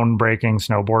groundbreaking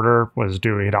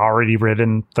snowboarder. He'd already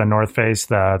ridden the North Face,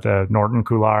 the Norton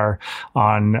Couloir,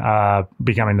 on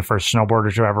becoming the first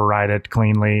snowboarder to ever ride it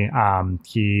cleanly.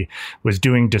 He was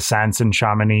doing descents in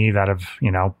Chamonix that have,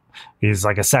 he's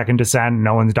like a second descent.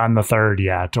 No one's done the third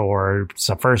yet, or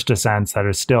some first descents that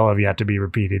are still have yet to be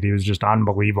repeated. He was just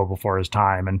unbelievable for his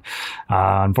time, and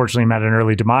unfortunately met an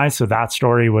early demise. So that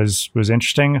story was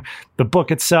interesting. The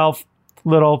book itself,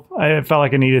 I felt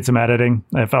like it needed some editing.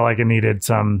 I felt like it needed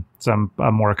some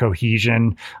more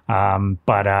cohesion.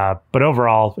 But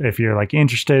overall, if you're like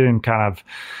interested in kind of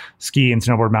ski and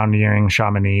snowboard mountaineering,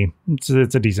 Chamonix, it's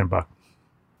a decent book.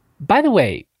 By the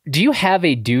way, do you have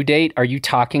a due date? Are you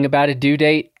talking about a due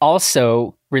date?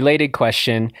 Also, related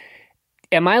question,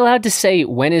 am I allowed to say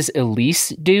when is Elise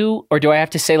due? Or do I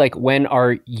have to say like when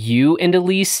are you and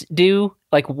Elise due?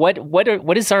 Like what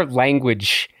is our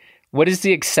language? What is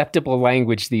the acceptable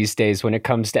language these days when it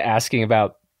comes to asking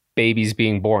about babies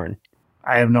being born?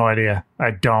 I have no idea.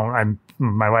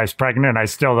 My wife's pregnant. I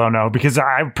still don't know, because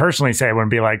I personally say it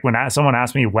wouldn't be like when someone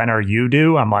asks me, when are you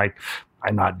due? I'm like,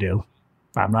 I'm not due.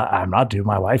 I'm not due.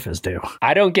 My wife is due.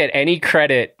 I don't get any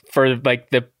credit for like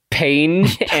the pain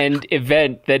and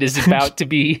event that is about to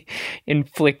be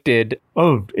inflicted.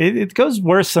 Oh, it goes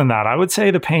worse than that. I would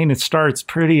say the pain, it starts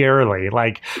pretty early.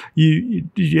 Like you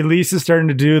Elise is starting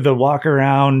to do the walk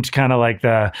around, kind of like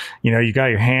you got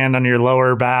your hand on your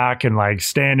lower back and like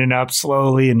standing up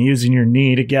slowly and using your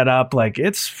knee to get up. Like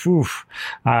it's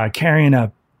carrying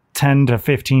a 10 to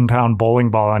 15 pound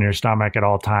bowling ball on your stomach at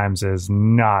all times is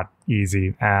not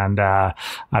easy. And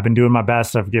I've been doing my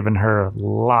best. I've given her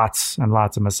lots and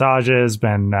lots of massages,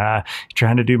 been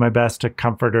trying to do my best to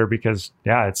comfort her, because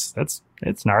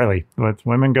it's gnarly what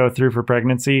women go through for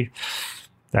pregnancy.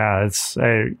 It's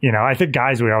I think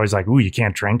guys, we always like, ooh, you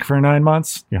can't drink for 9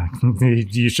 months. Yeah,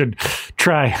 you should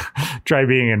try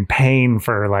being in pain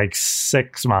for like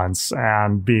 6 months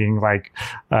and being like,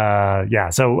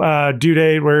 So due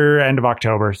date, we're end of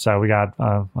October, so we got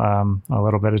a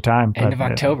little bit of time. End of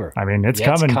October. It's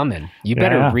coming. It's coming. You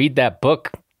better read that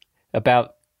book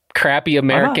about crappy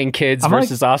American kids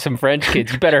versus awesome French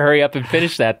kids. You better hurry up and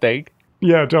finish that thing.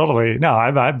 Yeah, totally. No,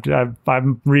 I'm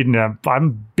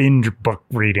binge book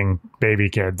reading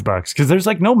baby kids books, because there's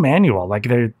like no manual. Like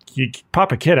you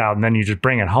pop a kid out and then you just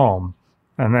bring it home,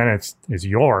 and then it's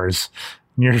yours,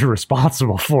 and you're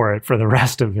responsible for it for the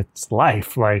rest of its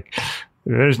life. Like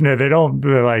they don't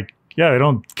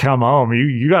come home.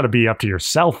 You got to be up to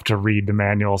yourself to read the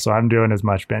manual. So I'm doing as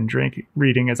much binge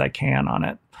reading as I can on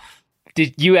it.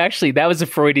 Did you actually? That was a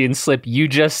Freudian slip. You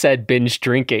just said binge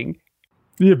drinking.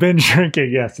 Yeah, binge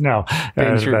drinking. Yes, no.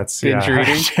 Binge reading.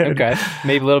 Okay,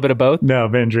 maybe a little bit of both. No,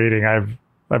 binge reading. I've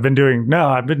been doing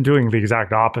the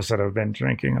exact opposite of binge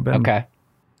drinking.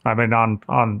 I've been on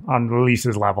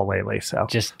Elise's level lately. So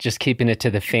just keeping it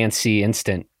to the fancy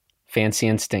instant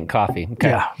coffee. Okay.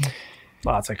 Yeah,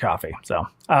 lots of coffee. So,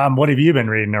 what have you been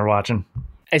reading or watching?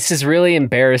 This is really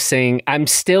embarrassing. I'm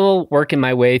still working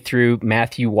my way through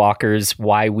Matthew Walker's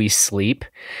Why We Sleep.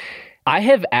 I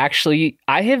have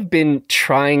been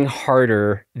trying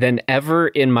harder than ever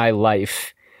in my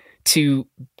life to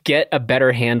get a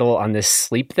better handle on this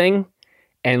sleep thing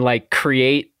and like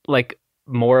create like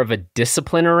more of a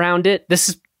discipline around it. This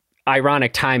is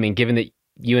ironic timing, given that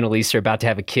you and Elise are about to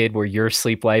have a kid where your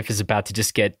sleep life is about to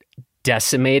just get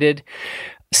decimated.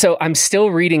 So I'm still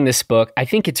reading this book. I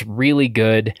think it's really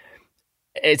good.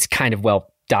 It's kind of well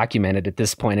documented at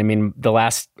this point. I mean, the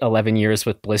last 11 years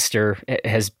with Blister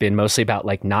has been mostly about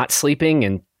like not sleeping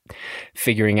and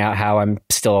figuring out how I'm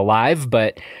still alive,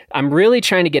 but I'm really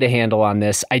trying to get a handle on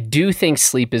this. I do think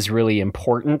sleep is really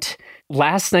important.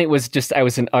 Last night was just, I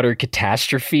was in utter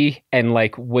catastrophe and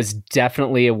like was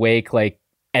definitely awake like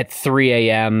at 3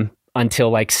 a.m. until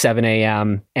like 7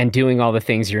 a.m. and doing all the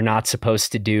things you're not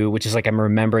supposed to do, which is like, I'm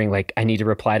remembering like I need to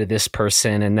reply to this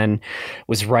person, and then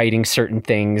was writing certain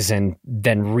things and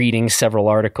then reading several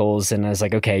articles. And I was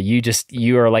like, okay,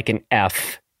 you are like an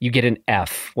F. You get an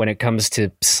F when it comes to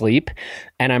sleep.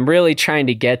 And I'm really trying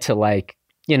to get to like,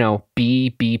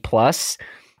 B plus.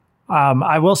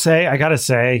 I will say, I gotta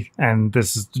say, and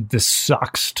this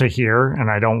sucks to hear,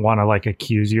 and I don't want to like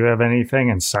accuse you of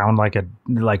anything and sound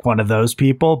like one of those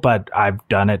people, but I've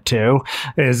done it too.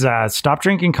 Is stop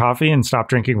drinking coffee and stop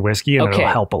drinking whiskey, and it'll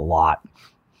help a lot.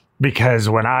 Because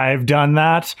when I've done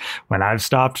that, when I've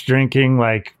stopped drinking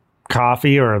like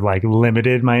coffee or like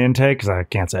limited my intake, because I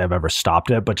can't say I've ever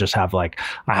stopped it, but just have like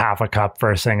a half a cup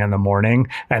first thing in the morning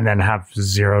and then have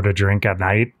zero to drink at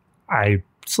night, I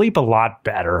sleep a lot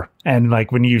better. And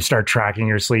like when you start tracking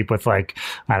your sleep with like,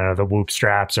 I don't know, the Whoop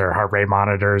straps or heart rate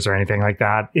monitors or anything like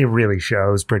that, it really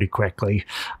shows pretty quickly.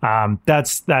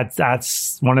 That's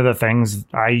one of the things.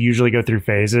 I usually go through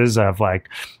phases of like,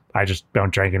 I just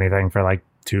don't drink anything for like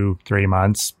 2-3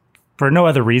 months for no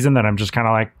other reason than I'm just kind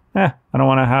of like, I don't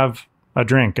want to have a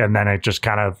drink. And then it just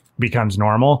kind of becomes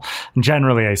normal. And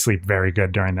generally I sleep very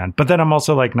good during that. But then I'm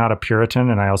also like not a Puritan,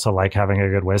 and I also like having a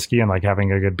good whiskey and like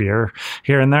having a good beer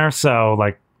here and there. So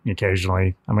like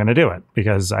occasionally I'm going to do it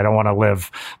because I don't want to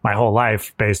live my whole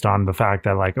life based on the fact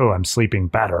that like, oh, I'm sleeping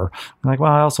better. I'm like,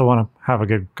 well, I also want to have a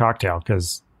good cocktail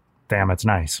because damn, it's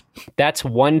nice. That's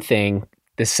one thing.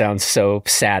 This sounds so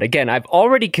sad. Again, I've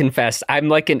already confessed I'm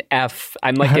like an F.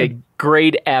 I'm like a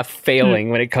grade F failing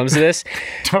when it comes to this.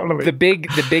 Totally. The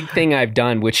big thing I've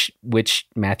done, which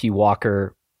Matthew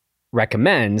Walker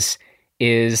recommends,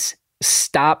 is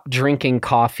stop drinking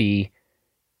coffee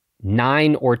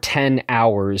 9 or 10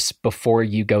 hours before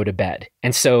you go to bed.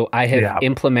 And so I have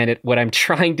implemented, what I'm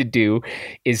trying to do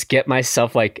is get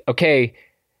myself like, okay,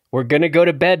 we're going to go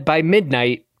to bed by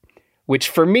midnight, which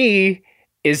for me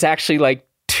is actually like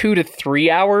 2 to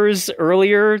 3 hours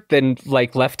earlier than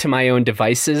like left to my own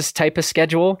devices type of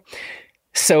schedule.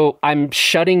 So I'm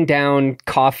shutting down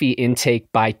coffee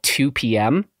intake by 2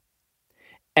 p.m.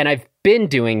 And I've been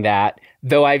doing that,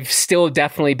 though I've still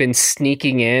definitely been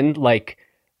sneaking in like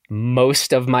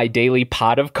most of my daily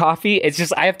pot of coffee. It's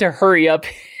just, I have to hurry up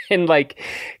and like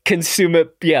consume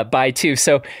it, by 2.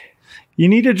 So you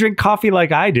need to drink coffee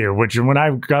like I do, which when I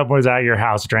was at your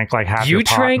house, drank like half your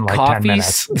pot in like 10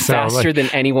 minutes. Faster than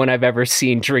anyone I've ever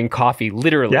seen drink coffee,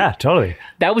 literally. Yeah, totally.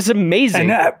 That was amazing.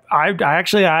 And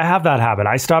I have that habit.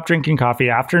 I stopped drinking coffee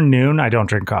after noon. I don't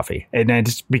drink coffee. And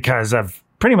it's because of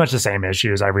pretty much the same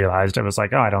issues. I realized I was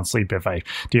like, oh, I don't sleep if I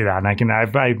do that. And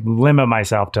I limit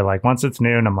myself to like, once it's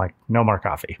noon, I'm like, no more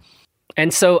coffee.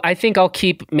 And so I think I'll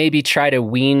maybe try to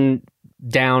wean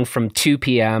down from 2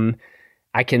 p.m.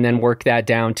 I can then work that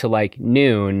down to like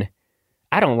noon.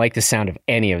 I don't like the sound of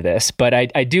any of this, but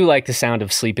I do like the sound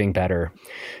of sleeping better.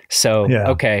 So,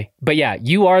 okay. But yeah,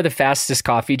 you are the fastest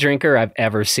coffee drinker I've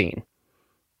ever seen.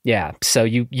 Yeah. So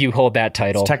you hold that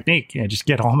title. It's technique. Just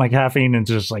get all my caffeine and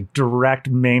just like direct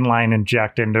mainline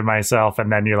inject into myself.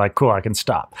 And then you're like, cool, I can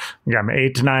stop. I'm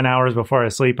 8 to 9 hours before I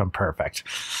sleep. I'm perfect.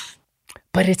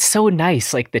 But it's so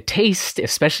nice, like the taste,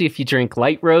 especially if you drink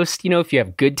light roast, if you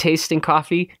have good taste in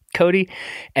coffee, Cody,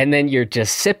 and then you're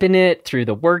just sipping it through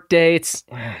the workday.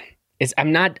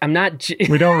 I'm not.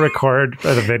 We don't record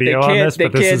the video on this,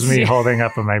 but this is me holding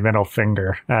up my middle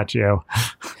finger at you.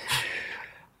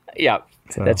 Yeah,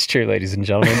 so. That's true, ladies and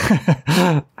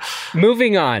gentlemen.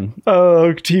 Moving on.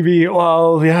 Oh, TV.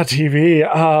 Well, yeah, TV.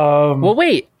 Well,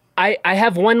 wait. I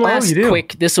have one last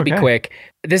quick. This will be quick.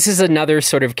 This is another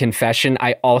sort of confession.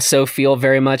 I also feel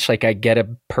very much like I get a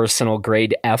personal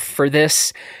grade F for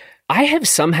this. I have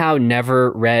somehow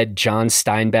never read John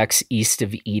Steinbeck's East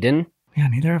of Eden. Yeah,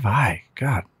 neither have I.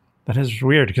 God, that is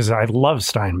weird because I love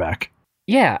Steinbeck.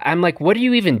 Yeah, I'm like, what are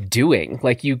you even doing?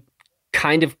 Like, you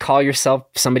kind of call yourself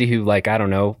somebody who, like, I don't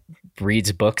know,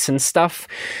 reads books and stuff.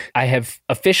 I have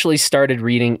officially started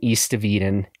reading East of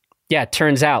Eden. Yeah, it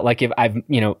turns out, like, if I've,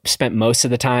 spent most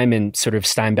of the time in sort of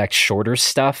Steinbeck's shorter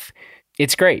stuff,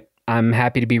 it's great. I'm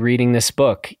happy to be reading this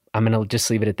book. I'm going to just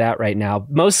leave it at that right now.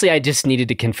 Mostly, I just needed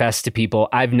to confess to people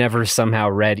I've never somehow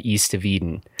read East of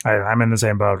Eden. I'm in the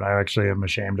same boat. I actually am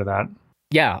ashamed of that.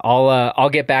 Yeah, I'll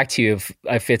get back to you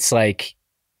if it's like,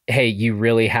 hey, you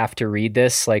really have to read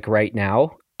this like right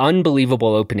now.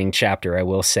 Unbelievable opening chapter, I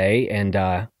will say. And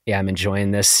I'm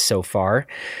enjoying this so far.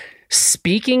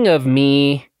 Speaking of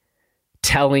me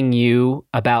telling you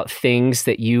about things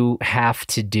that you have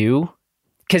to do,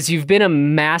 because you've been a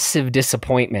massive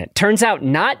disappointment. Turns out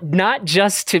not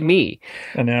just to me.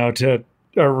 And now to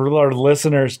our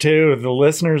listeners too. The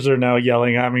listeners are now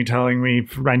yelling at me, telling me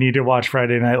I need to watch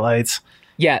Friday Night Lights.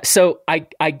 Yeah, so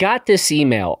I got this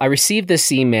email. I received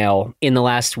this email in the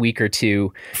last week or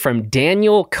two from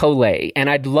Daniel Collet, and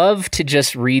I'd love to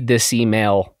just read this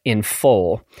email in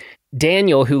full.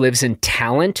 Daniel, who lives in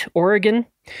Talent, Oregon.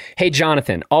 Hey,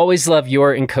 Jonathan, always love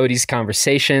your and Cody's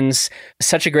conversations.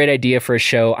 Such a great idea for a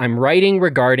show. I'm writing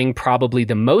regarding probably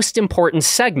the most important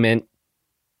segment,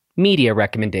 media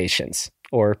recommendations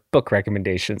or book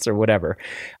recommendations or whatever.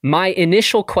 My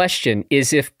initial question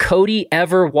is if Cody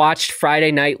ever watched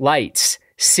Friday Night Lights.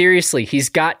 Seriously, he's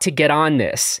got to get on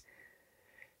this.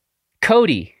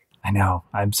 Cody. I know.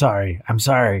 I'm sorry.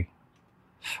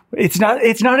 It's not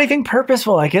anything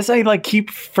purposeful. I guess I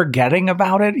keep forgetting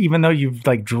about it, even though you've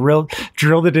drilled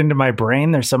it into my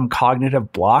brain. There's some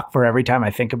cognitive block for every time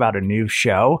I think about a new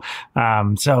show.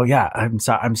 So yeah, I'm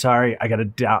sorry. I gotta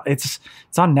down. It's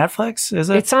on Netflix,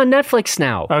 is it? It's on Netflix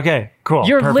now. Okay, cool.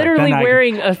 You're Perfect. literally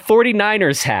wearing a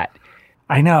 49ers hat.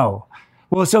 I know.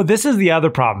 Well, so this is the other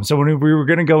problem. So when we were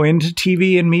going to go into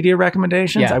TV and media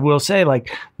recommendations, I will say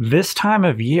this time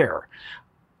of year,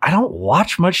 I don't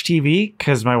watch much TV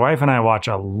because my wife and I watch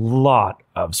a lot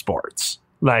of sports.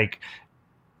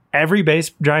 Every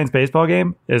Giants baseball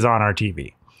game is on our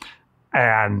TV.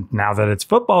 And now that it's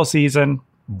football season,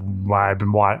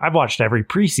 I've watched every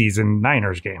preseason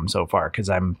Niners game so far because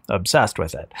I'm obsessed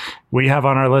with it. We have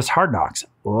on our list Hard Knocks.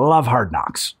 Love Hard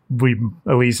Knocks.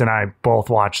 Elise and I both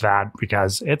watch that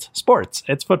because it's sports.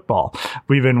 It's football.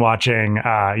 We've been watching,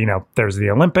 there's the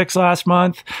Olympics last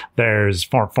month. There's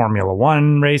Formula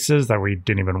One races that we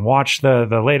didn't even watch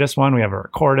the latest one. We haven't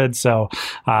recorded. So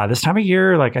this time of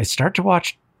year, I start to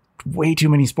watch way too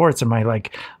many sports. And my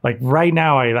right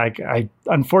now, I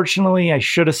unfortunately I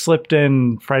should have slipped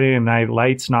in Friday Night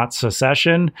Lights, not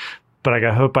Succession, but I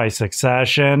got hooked by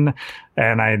Succession,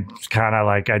 and I kind of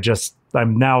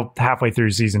I'm now halfway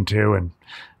through season 2, and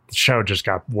the show just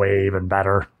got way even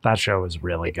better. That show is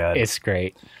really good. It's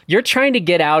great. You're trying to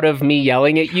get out of me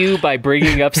yelling at you by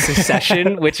bringing up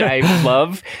Succession, which I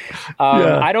love.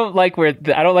 I don't like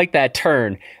that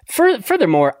turn.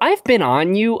 Furthermore, I've been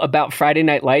on you about Friday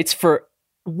Night Lights for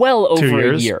well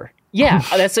over a year. Yeah,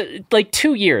 that's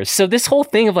 2 years. So this whole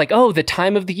thing of the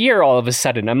time of the year all of a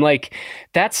sudden, I'm like,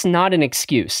 that's not an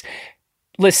excuse.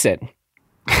 Listen.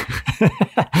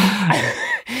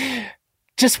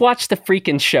 Just watch the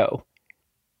freaking show.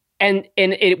 And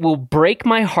it will break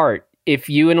my heart if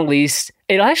you and Elise,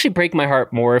 it'll actually break my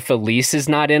heart more if Elise is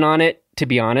not in on it, to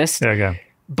be honest. Okay.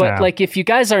 But if you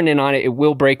guys aren't in on it, it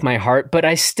will break my heart. But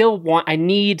I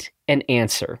need an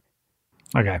answer.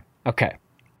 Okay.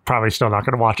 Probably still not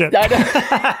going to watch it.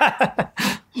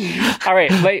 All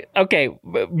right. Okay.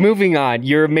 Moving on.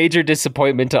 You're a major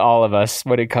disappointment to all of us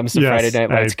when it comes to Friday Night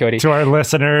Lights, Cody. To our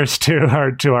listeners, to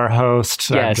our host.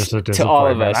 Yes, I'm just a disappointment. to all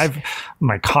of us.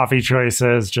 My coffee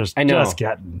choices just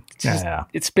getting.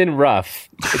 It's been rough.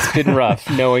 It's been rough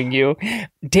knowing you.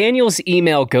 Daniel's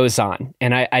email goes on,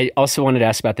 and I also wanted to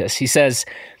ask about this. He says,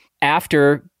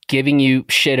 after giving you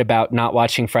shit about not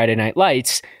watching Friday Night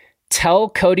Lights, tell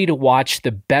Cody to watch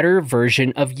the better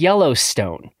version of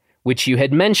Yellowstone, which you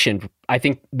had mentioned, I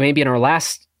think maybe in our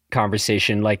last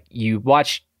conversation, you'd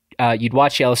watch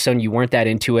Yellowstone, you weren't that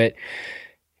into it.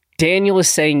 Daniel is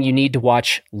saying you need to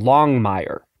watch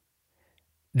Longmire.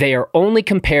 They are only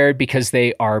compared because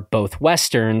they are both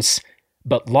Westerns,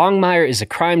 but Longmire is a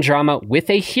crime drama with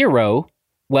a hero,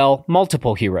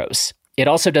 multiple heroes. It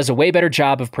also does a way better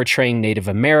job of portraying Native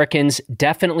Americans,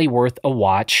 definitely worth a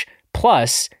watch.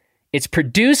 Plus, it's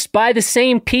produced by the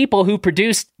same people who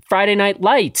produced Friday Night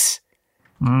Lights.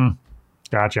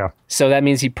 Gotcha. So that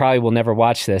means he probably will never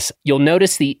watch this. You'll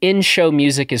notice the in-show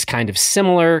music is kind of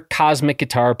similar. Cosmic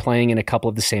guitar playing and a couple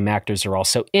of the same actors are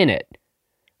also in it.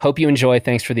 Hope you enjoy.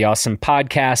 Thanks for the awesome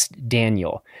podcast,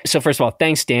 Daniel. So first of all,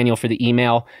 thanks, Daniel, for the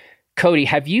email. Cody,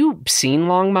 have you seen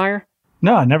Longmire?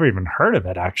 No, I never even heard of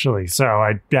it, actually. So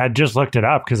I just looked it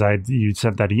up because you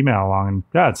sent that email along, and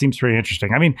it seems pretty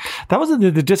interesting. I mean, that was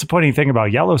the disappointing thing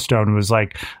about Yellowstone was the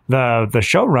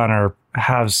showrunner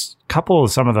has a couple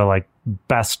of some of the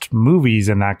best movies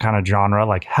in that kind of genre,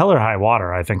 like Hell or High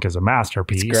Water, I think is a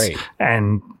masterpiece. It's great.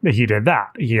 And he did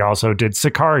that. He also did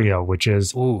Sicario, which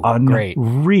is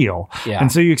unreal. Yeah. And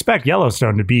so you expect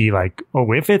Yellowstone to be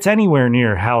if it's anywhere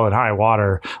near Hell and High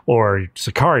Water or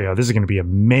Sicario, this is going to be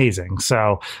amazing.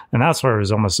 So, and that's where it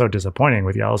was almost so disappointing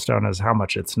with Yellowstone is how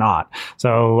much it's not.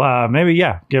 So maybe,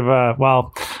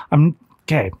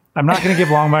 I'm not going to give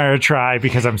Longmire a try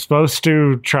because I'm supposed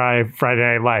to try Friday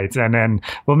Night Lights. And then,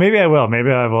 maybe I will.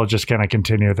 Maybe I will just kind of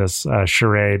continue this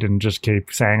charade and just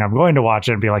keep saying I'm going to watch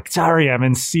it and be like, sorry, I'm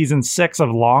in season 6 of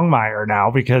Longmire now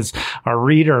because our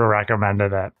reader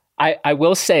recommended it. I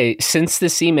will say, since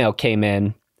this email came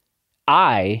in,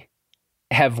 I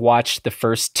have watched the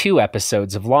first 2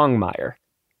 episodes of Longmire.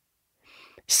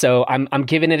 So I'm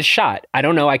giving it a shot. I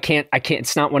don't know. I can't.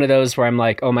 It's not one of those where I'm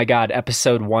like, oh my God,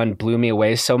 episode 1 blew me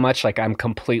away so much. Like I'm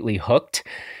completely hooked.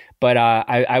 But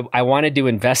I wanted to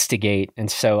investigate, and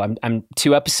so I'm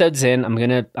 2 episodes in. I'm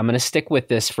gonna stick with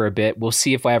this for a bit. We'll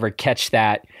see if I ever catch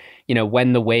that,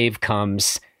 when the wave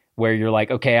comes where you're like,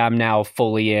 okay, I'm now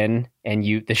fully in, and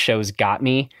the show's got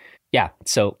me. Yeah.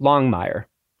 So Longmire,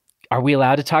 are we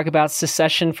allowed to talk about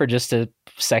Succession for just a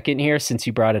second here, since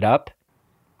you brought it up?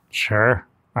 Sure,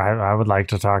 I would like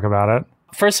to talk about it.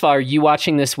 First of all, are you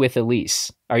watching this with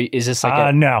Elise? Is this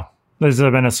like no? This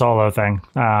has been a solo thing,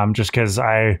 just because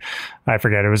I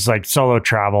forget. It was like solo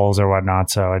travels or whatnot,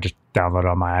 so I just downloaded it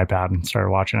on my iPad and started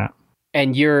watching it.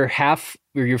 And you're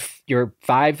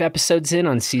 5 episodes in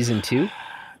on season 2?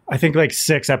 I think like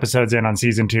 6 episodes in on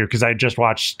season 2, because I just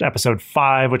watched episode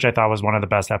 5, which I thought was one of the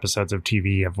best episodes of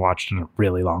TV I've watched in a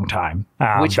really long time.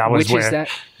 Which is that?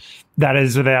 That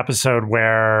is the episode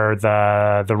where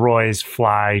the Roys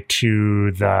fly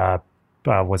to the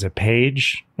was it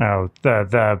Page? No,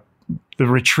 the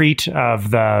retreat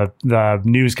of the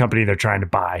news company they're trying to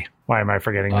buy. Why am I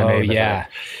forgetting the name of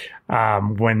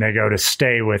it? When they go to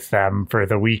stay with them for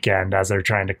the weekend as they're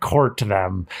trying to court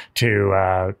them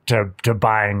to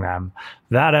buying them.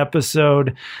 That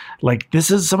episode, like,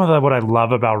 this is some of what I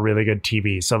love about really good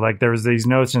TV. So like there's these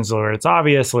notions where it's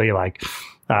obviously like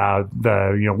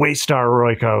Waystar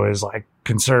Royco is like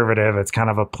conservative. It's kind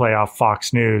of a playoff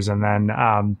Fox News. And then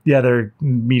the other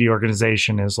media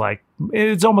organization is like,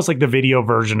 it's almost like the video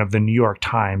version of the New York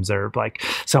Times. They're like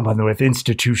someone with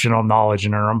institutional knowledge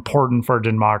and are important for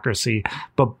democracy.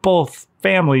 But both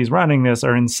families running this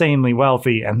are insanely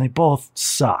wealthy and they both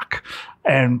suck.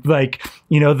 And like,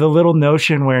 the little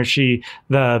notion where the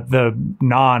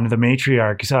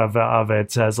matriarch of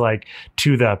it says like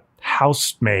to the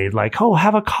housemaid, like, oh,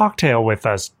 have a cocktail with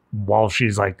us, while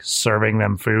she's like serving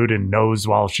them food and knows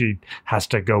while she has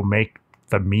to go make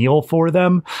the meal for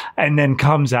them, and then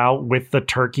comes out with the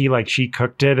turkey like she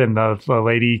cooked it, and the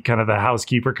lady, kind of the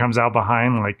housekeeper, comes out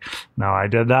behind like, no, I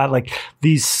did that. Like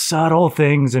these subtle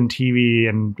things in TV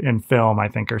and film I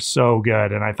think are so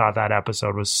good, and I thought that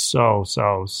episode was so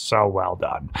well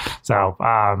done. So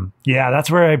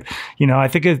that's where I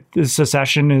think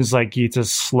Succession is like, it's a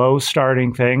slow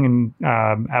starting thing in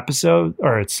episode,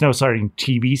 or it's slow starting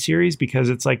TV series, because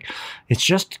it's like it's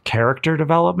just character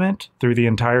development through the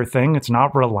entire thing. It's not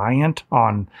reliant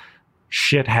on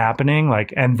shit happening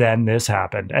like, and then this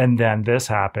happened and then this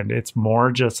happened. It's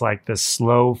more just like this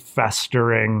slow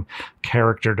festering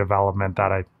character development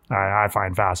that I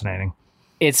find fascinating.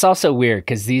 It's also weird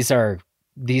because these are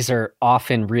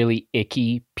often really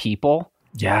icky people.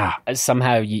 Yeah.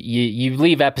 Somehow you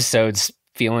leave episodes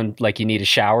feeling like you need a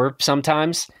shower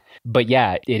sometimes, but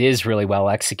yeah, it is really well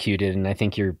executed, and I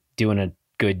think you're doing a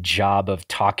good job of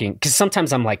talking, because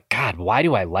sometimes I'm like, God, why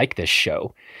do I like this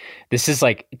show? This is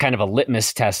like kind of a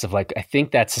litmus test of like, I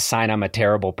think that's a sign I'm a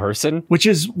terrible person. Which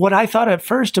is what I thought at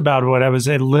first about what I was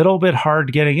a little bit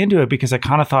hard getting into it, because I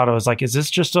kind of thought I was like, is this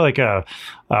just like a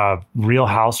Real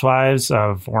Housewives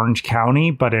of Orange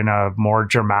County, but in a more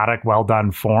dramatic, well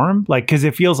done form? Like, because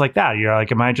it feels like that. You're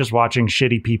like, am I just watching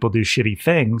shitty people do shitty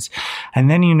things?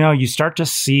 And then, you start to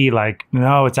see like,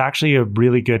 no, it's actually a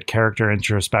really good character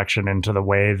introspection into the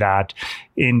way that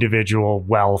individual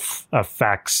wealth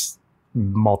affects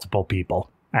multiple people,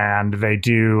 and they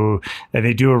do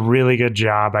a really good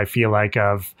job, I feel like,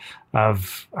 of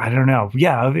I don't know,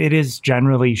 it is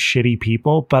generally shitty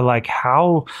people, but like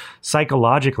how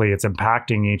psychologically it's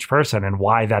impacting each person, and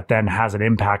why that then has an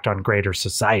impact on greater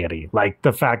society. Like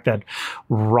the fact that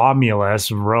Romeo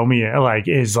like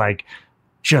is like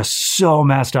just so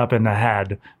messed up in the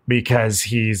head because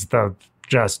he's the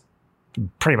just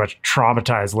pretty much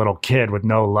traumatized little kid with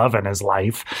no love in his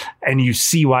life, and you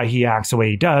see why he acts the way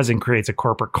he does and creates a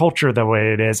corporate culture the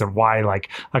way it is, and why like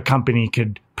a company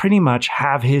could pretty much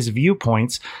have his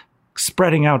viewpoints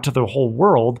spreading out to the whole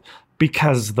world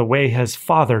because the way his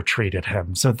father treated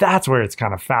him. So that's where it's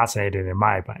kind of fascinating, in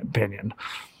my opinion.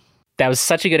 That was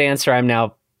such a good answer. I'm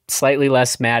now slightly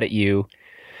less mad at you.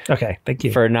 Okay, thank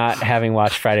you for not having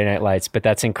watched Friday Night Lights, but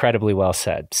that's incredibly well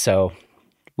said. So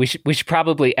we should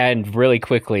probably end really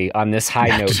quickly on this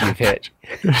high note you've hit.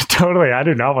 Totally. I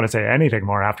do not want to say anything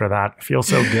more after that. I feel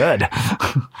so good.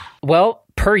 Well,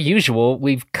 per usual,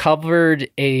 we've covered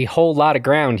a whole lot of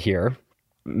ground here,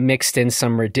 mixed in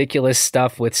some ridiculous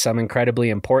stuff with some incredibly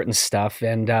important stuff.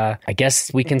 And I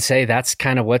guess we can say that's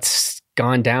kind of what's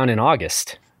gone down in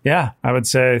August. Yeah, I would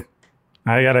say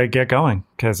I got to get going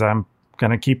because I'm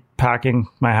going to keep packing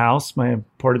my house, my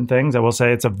important things. I will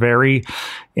say it's a very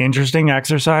interesting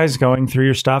exercise going through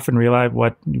your stuff and realize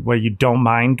what you don't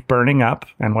mind burning up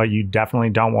and what you definitely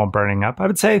don't want burning up. I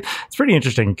would say it's pretty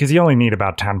interesting because you only need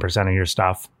about 10% of your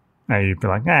stuff. And you'd be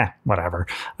like, whatever.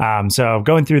 So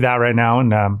going through that right now,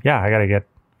 and I gotta get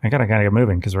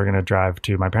moving because we're gonna drive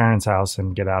to my parents' house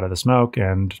and get out of the smoke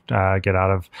and get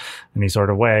out of any sort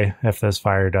of way if this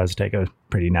fire does take a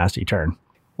pretty nasty turn.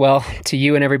 Well, to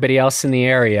you and everybody else in the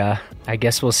area, I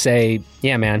guess we'll say,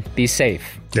 yeah, man, be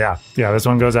safe. Yeah. This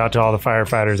one goes out to all the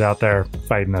firefighters out there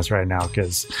fighting this right now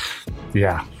because,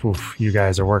 you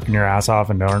guys are working your ass off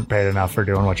and aren't paid enough for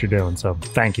doing what you're doing. So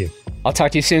thank you. I'll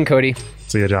talk to you soon, Cody.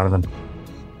 See you, Jonathan.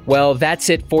 Well, that's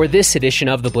it for this edition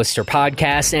of the Blister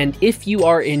Podcast. And if you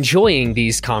are enjoying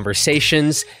these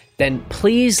conversations, then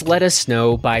please let us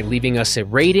know by leaving us a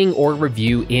rating or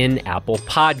review in Apple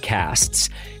Podcasts.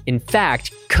 In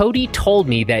fact, Cody told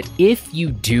me that if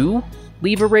you do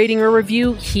leave a rating or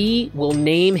review, he will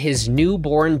name his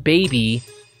newborn baby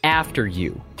after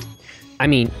you. I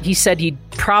mean, he said he'd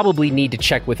probably need to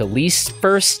check with Elise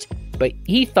first, but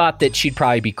he thought that she'd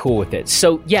probably be cool with it.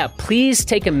 So yeah, please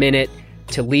take a minute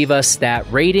to leave us that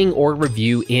rating or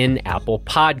review in Apple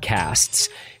Podcasts.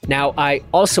 Now, I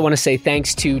also want to say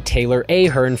thanks to Taylor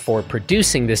Ahern for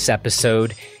producing this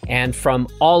episode, and from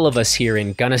all of us here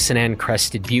in Gunnison and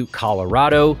Crested Butte,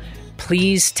 Colorado,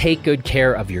 please take good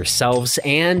care of yourselves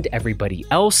and everybody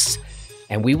else,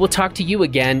 and we will talk to you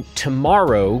again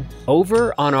tomorrow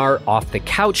over on our Off the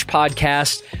Couch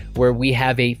podcast, where we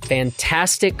have a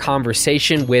fantastic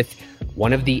conversation with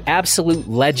one of the absolute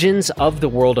legends of the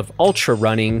world of ultra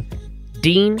running,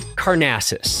 Dean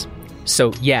Karnazes.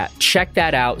 So yeah, check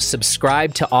that out.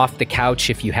 Subscribe to Off the Couch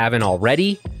if you haven't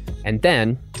already. And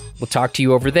then we'll talk to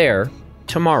you over there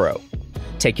tomorrow.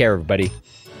 Take care, everybody.